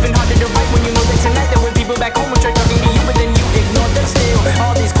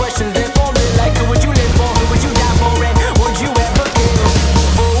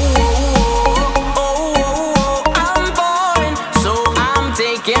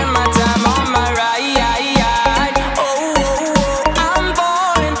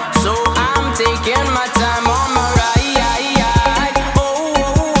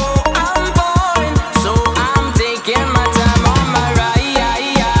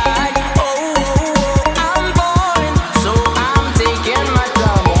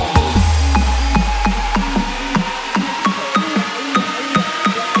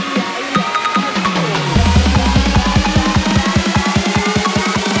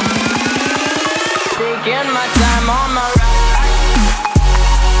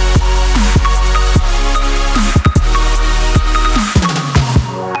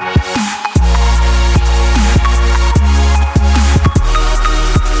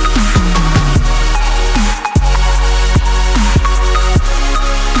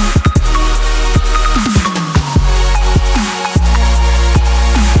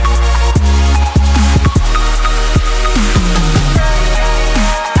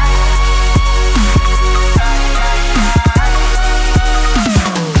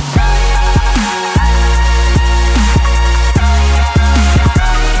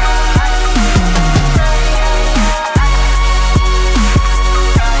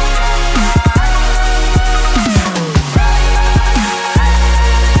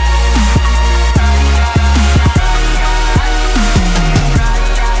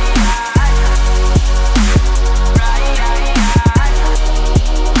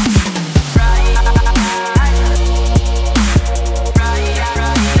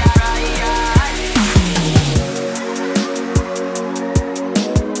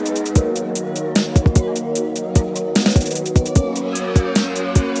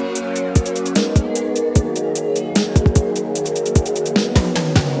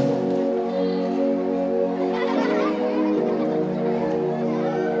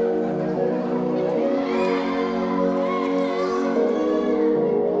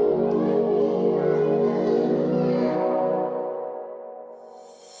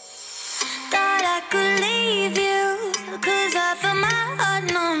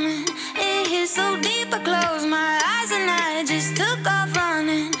 so deep, I closed my eyes and I just took off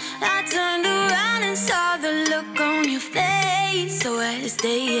running. I turned around and saw the look on your face. So I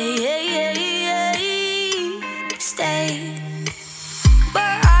stay.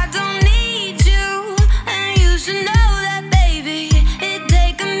 But I don't need you, and you should know that, baby. It'd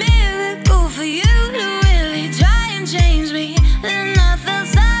take a miracle for you to really try and change me. Then I felt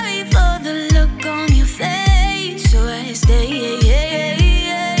sorry for the look on your face. So I stay.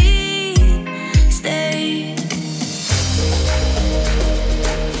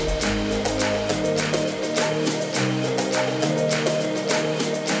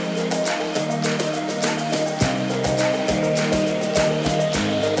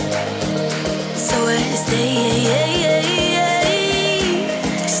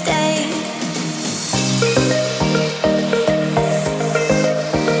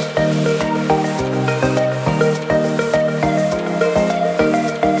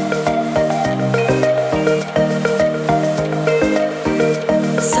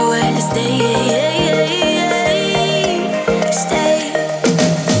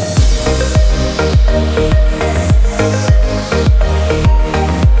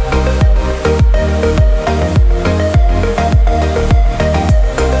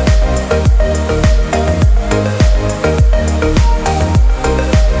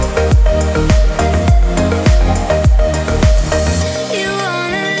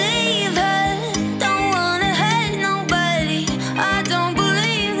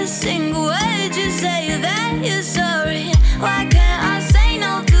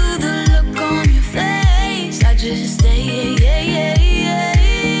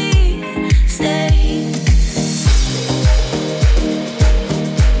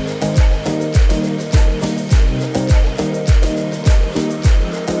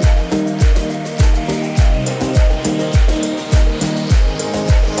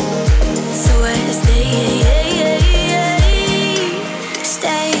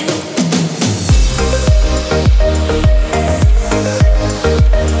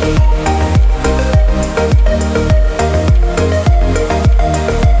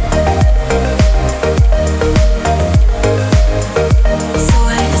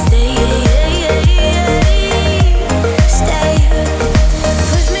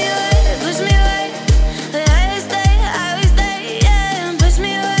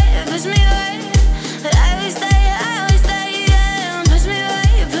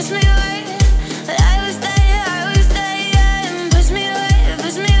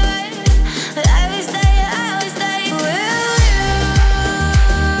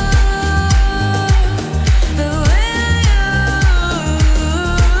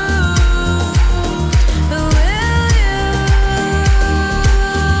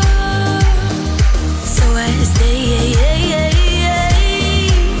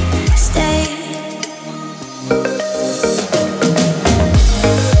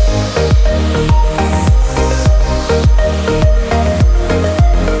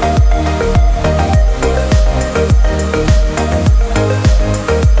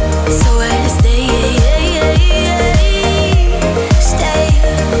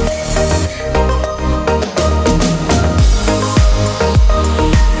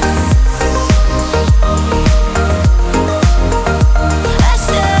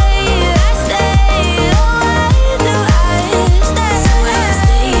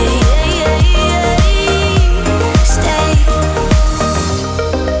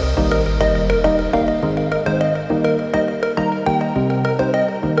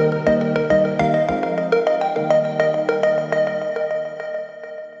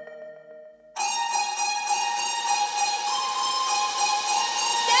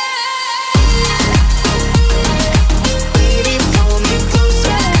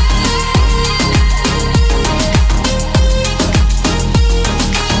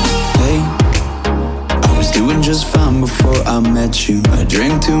 You. I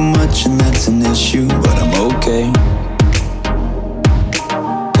drink too much and that's an issue, but I'm okay.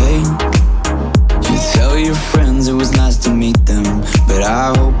 Hey, you tell your friends it was nice to meet them, but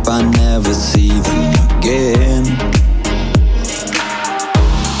I hope I never see them again.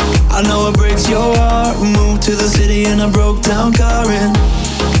 I know it breaks your heart. Moved to the city in a broke down car and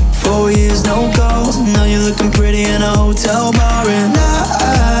 4 years no calls. Now you're looking pretty in a hotel bar and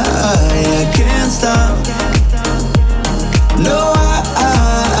I can't stop. No,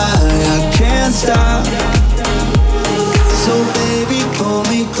 I can't stop. So baby, pull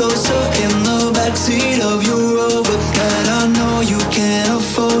me closer in the backseat of your Rover that I know you can't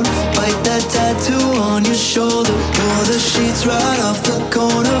afford. Bite that tattoo on your shoulder. Pull the sheets right off the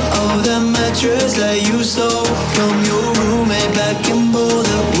corner of that mattress that you stole from your roommate back in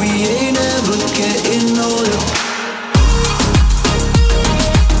Boulder. We ain't ever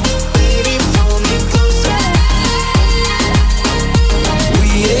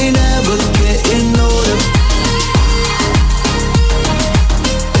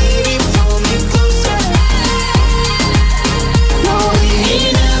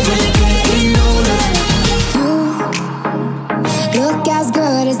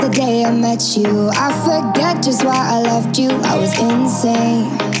sing.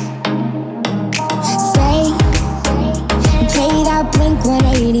 Stay and play that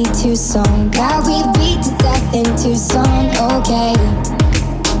Blink-182 song that we beat to death in Tucson. Okay.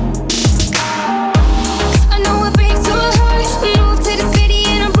 I know it breaks your heart. Moved to the city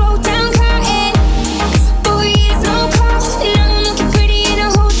and I broke down crying. 4 years no call, and now I'm looking pretty in a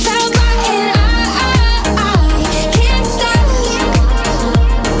hotel bar. And I can't stop.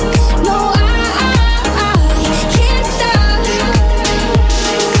 No, I can't stop.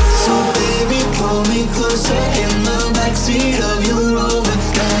 So baby, pull me closer in the backseat of your Rover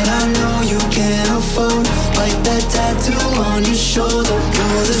that I know you can't afford. Like that tattoo on your shoulder.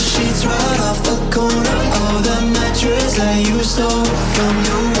 Pull the sheets right off the corner of the mattress that you stole from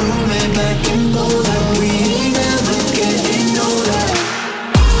your roommate back in Boulder. We ain't never getting older.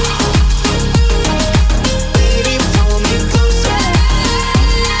 Baby, pull me closer.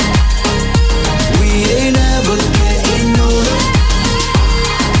 We ain't never getting older.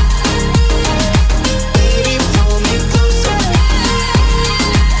 Baby, pull me closer.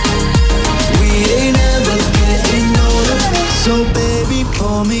 We ain't never getting older. So baby,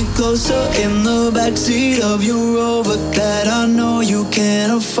 pull me closer in the backseat of your Rover that I know you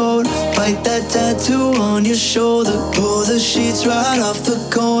can't afford. Bite that tattoo on your shoulder. Pull the sheets right off the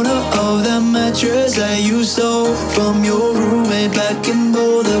corner of that mattress that you stole from your roommate back in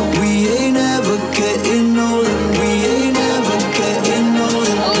Boulder. We ain't never getting older. We ain't never getting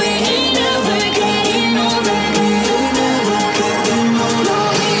older. We ain't never getting older. We ain't never getting older.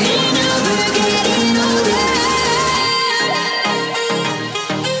 We ain't never getting older.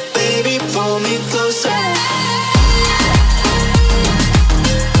 Baby, pull me closer.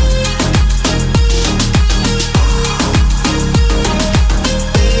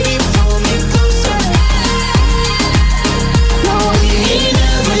 Baby, pull me closer. No, We ain't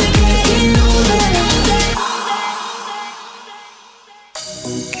never getting older.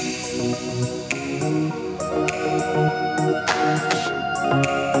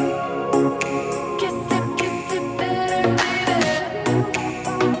 kiss it better,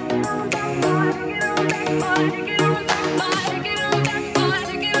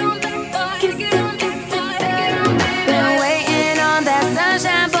 Been waiting on that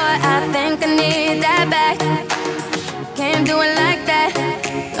sunshine, but I think I need that back. Can't do it like that.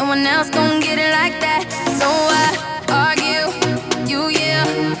 No one else gon' get it like that. So I argue, you yeah,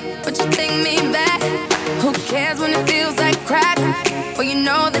 but you take me back. Who cares when it feels like crack? Well, you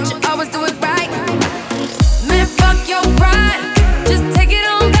know that you always do it right. Man, fuck your pride. Just take it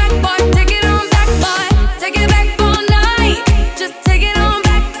on back, boy. Take it on back, boy. Take it back all night. Just take it on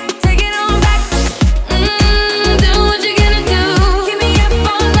back. Take it on back. Do what you gonna do. Keep me up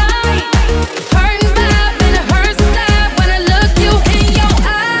all night. Hurting vibe and it hurts inside when I look you in your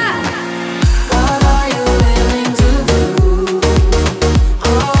eye. What are you willing to do?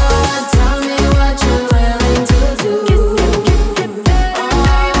 Oh, tell me what you're willing to do. Kiss it better,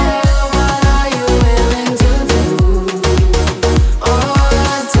 baby. What are you willing to do? Oh,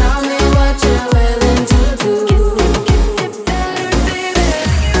 tell me what you're willing to do. Kiss it better, baby.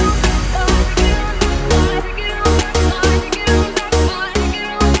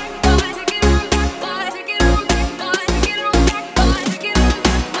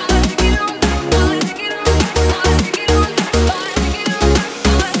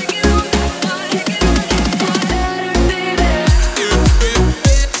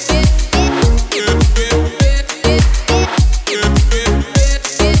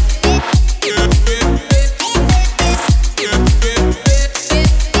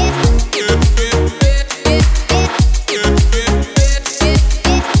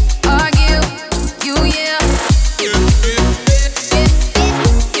 Argue, you yeah.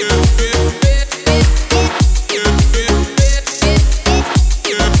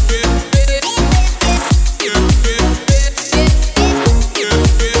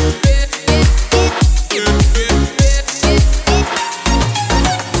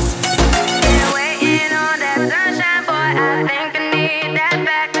 Been waiting on that sunshine, boy. I think I need that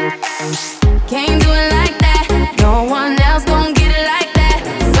back. Can't do it like that. No one else gon' get it like that.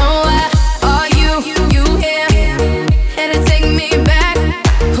 So why are you here? Here to take me back.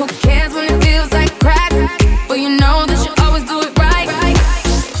 Who cares when it feels like crack? Well, you know that you always do it right.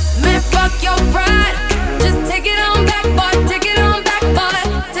 Man, fuck your pride. Just take it on back, boy. Take it on back, boy.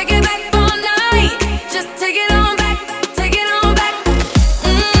 Take it back all night. Just take it on back. Take it on back.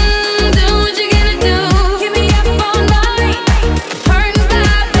 Do what you gonna do. Keep me up all night. Hurting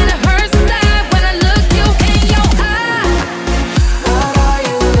vibe and it hurts inside when I look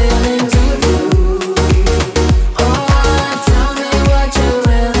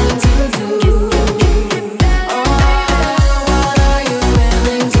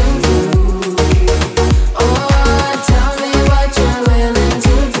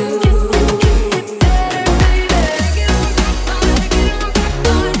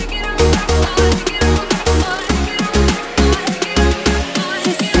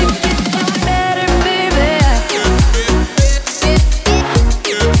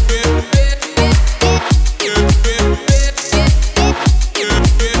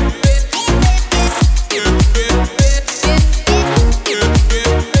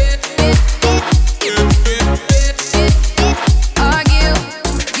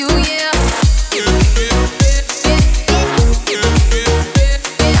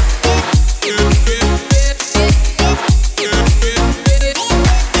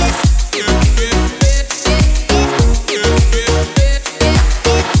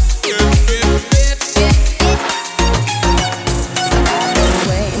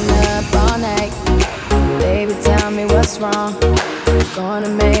Gonna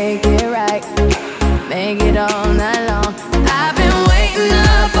make it right, make it all night long. I've been waiting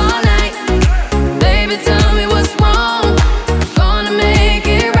up all night. Baby, tell me what's wrong. Gonna make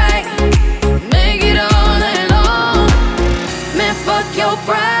it right, make it all night long. Man, fuck your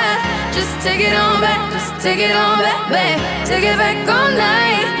pride. Just take it on back, just take it on back, babe. Take it back all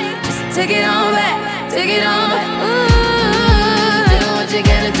night. Just take it on back, take it on back. Ooh, do what you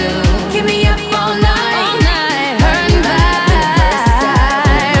gotta do. Keep me up all night, hurting back.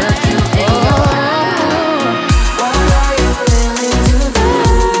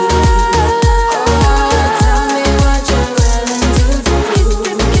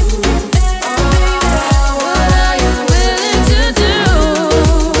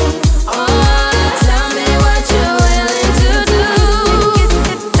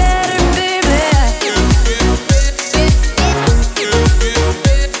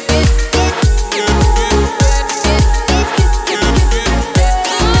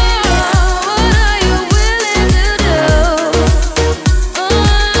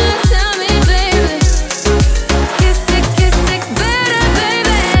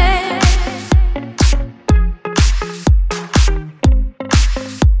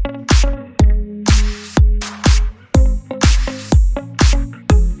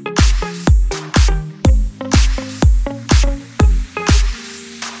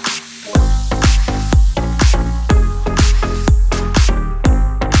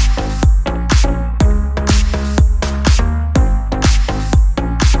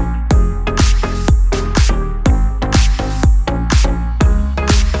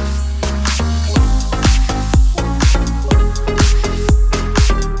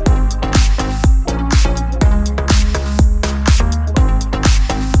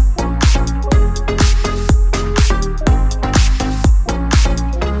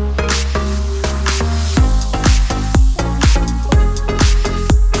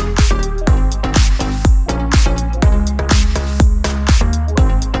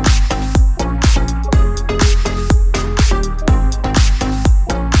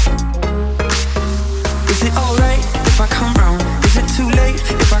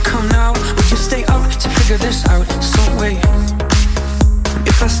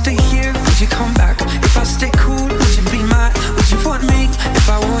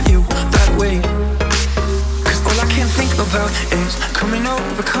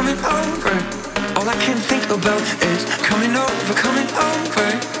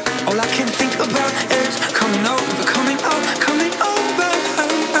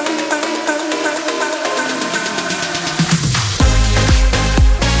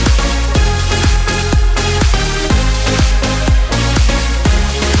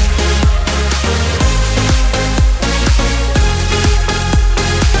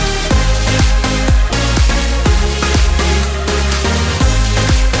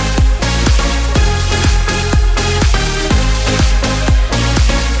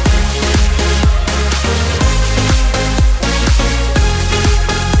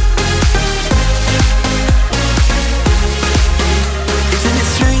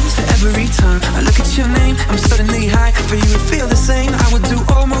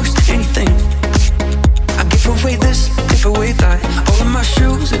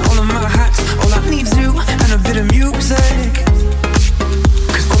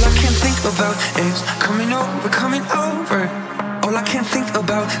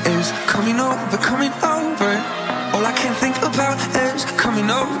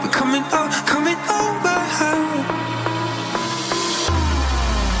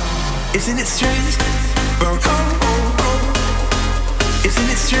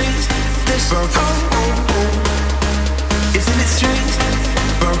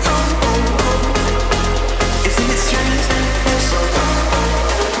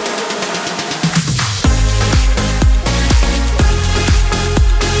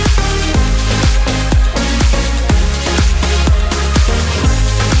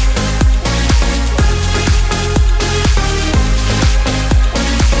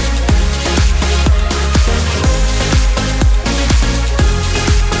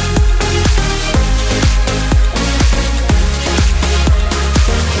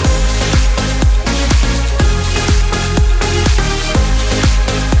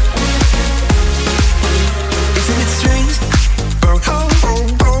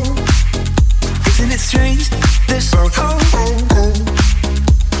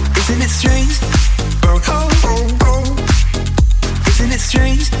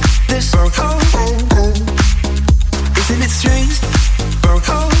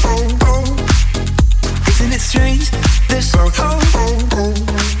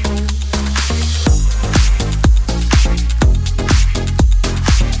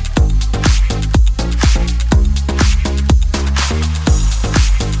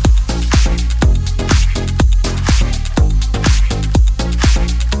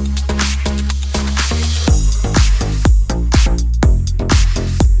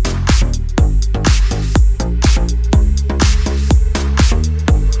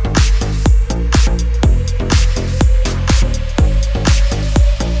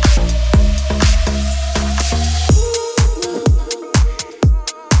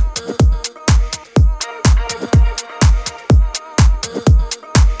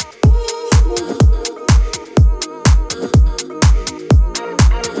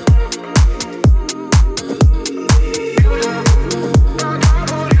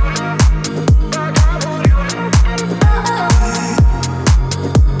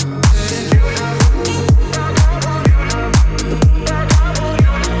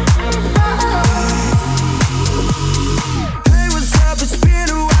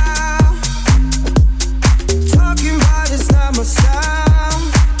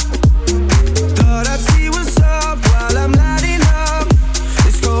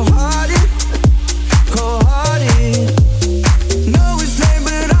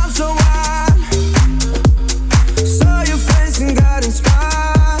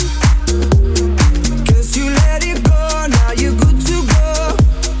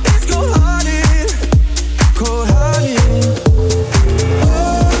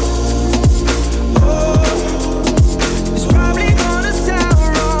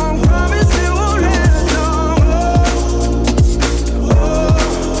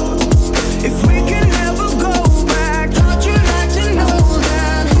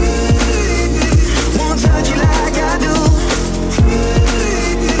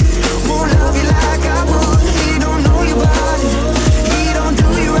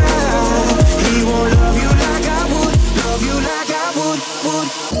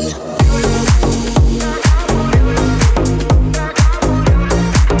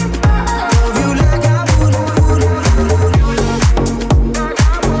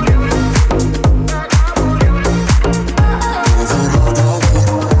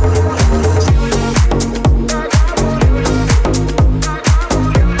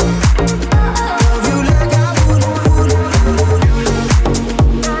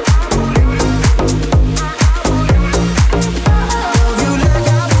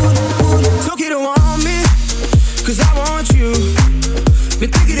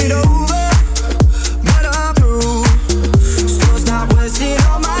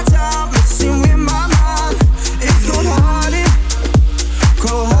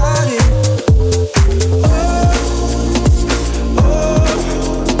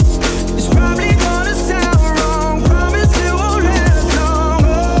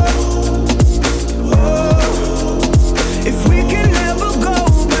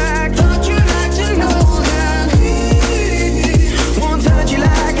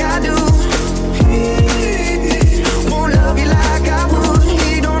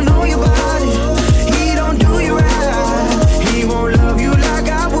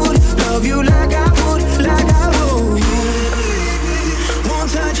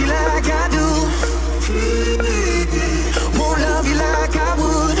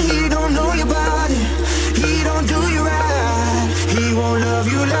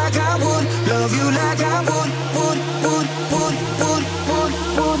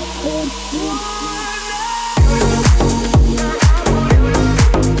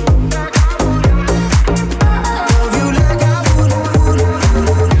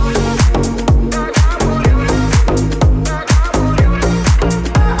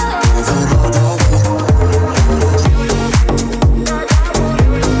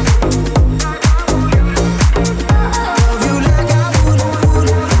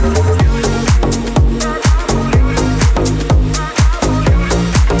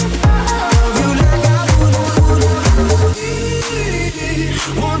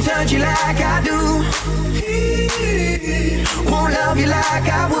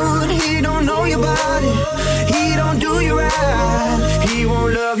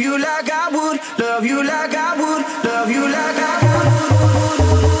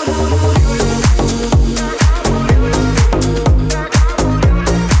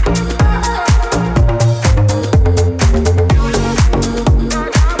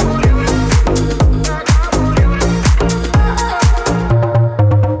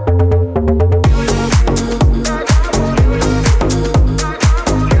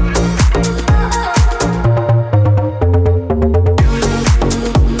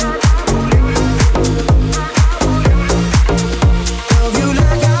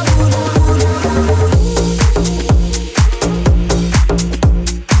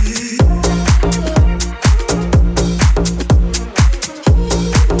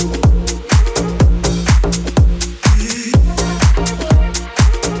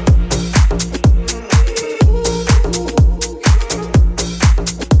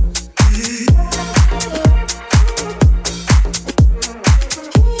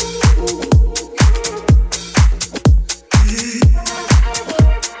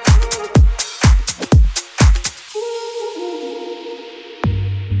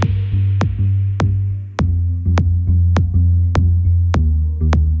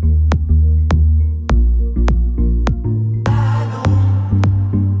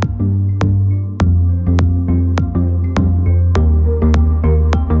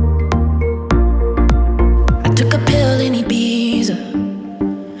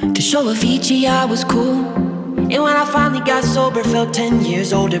 I was cool. And when I finally got sober, felt 10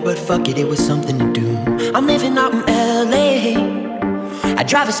 years older, but fuck it, it was something to do. I'm living out in LA. I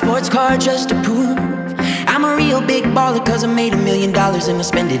drive a sports car just to prove I'm a real big baller, cause I made $1 million and I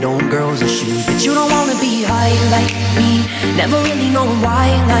spend it on girls and shoes. But you don't wanna be high like me, never really knowing why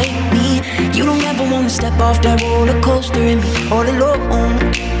like me. You don't ever wanna step off that roller coaster and be all alone.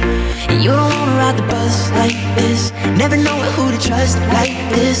 And you don't wanna ride the bus like this, never knowing who to trust like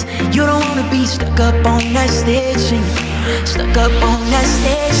this. You don't wanna be stuck up on that stage singing, stuck up on that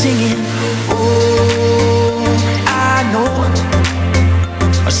stage singing. Oh, I know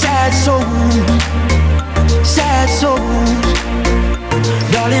a sad soul, sad souls,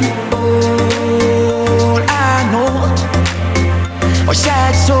 darling. All I know are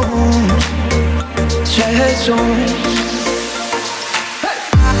sad souls, sad souls.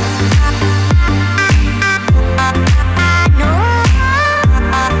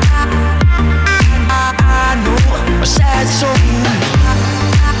 Sad soul.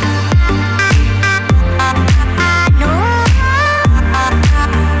 I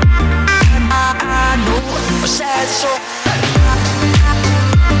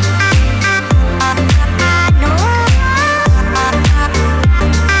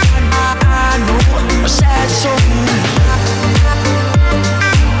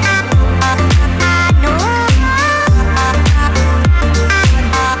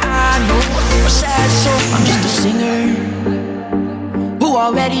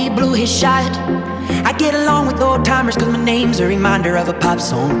name's a reminder of a pop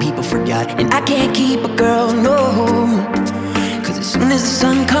song people forgot. And I can't keep a girl, no. Cause as soon as the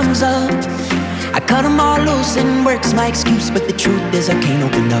sun comes up, I cut them all loose and work's my excuse. But the truth is I can't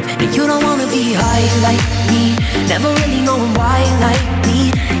open up. And you don't wanna be high like me, never really knowing why like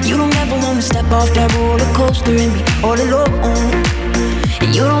me. You don't ever wanna step off that roller coaster and be all alone.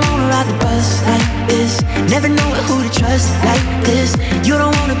 And you don't wanna ride the bus like this, never know who to trust like this. You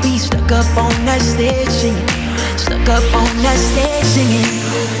don't wanna be stuck up on that stage singing, stuck up on that stage singing.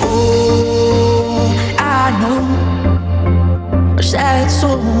 Oh, I know sad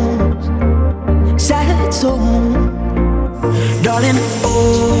songs, sad songs, darling.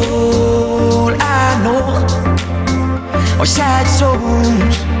 All I know are sad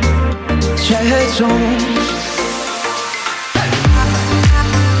songs, sad songs.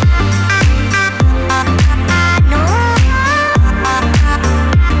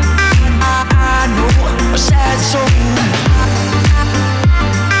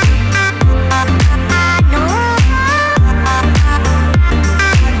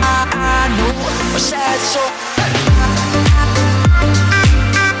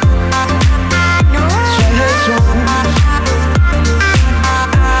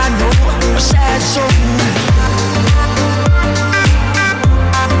 Sad soul.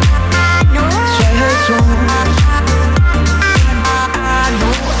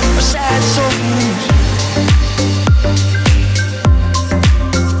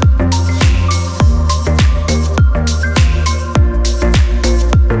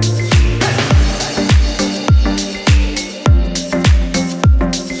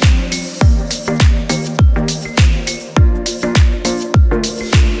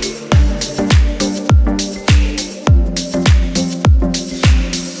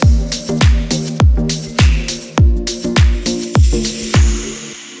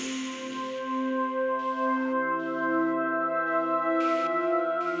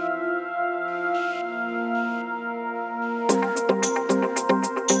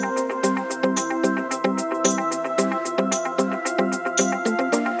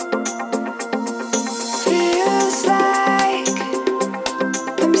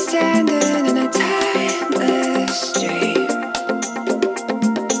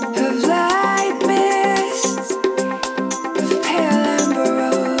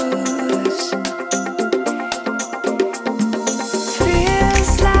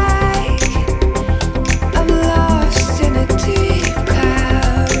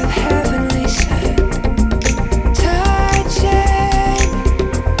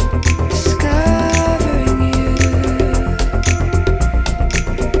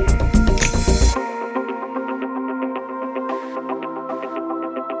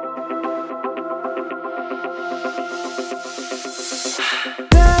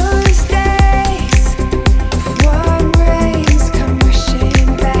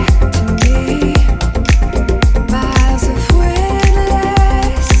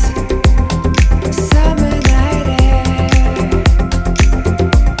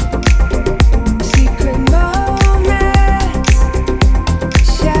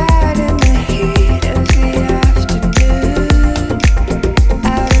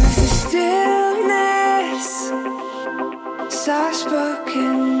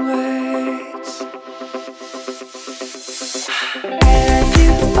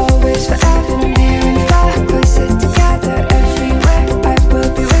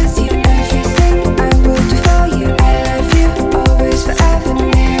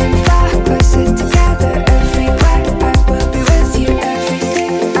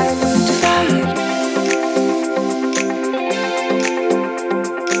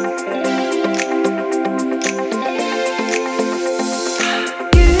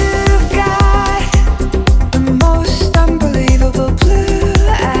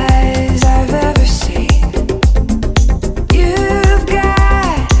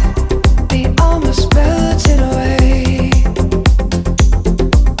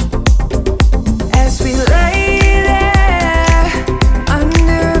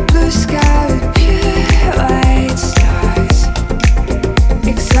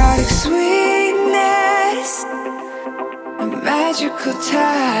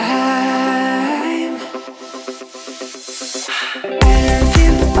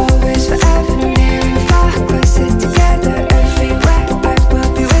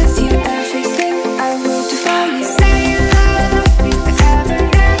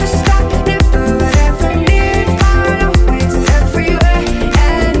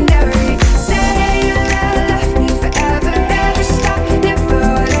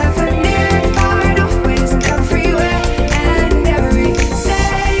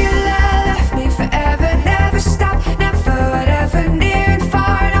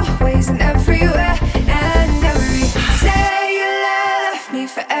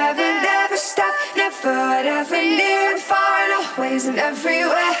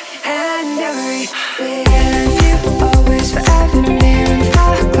 freeway.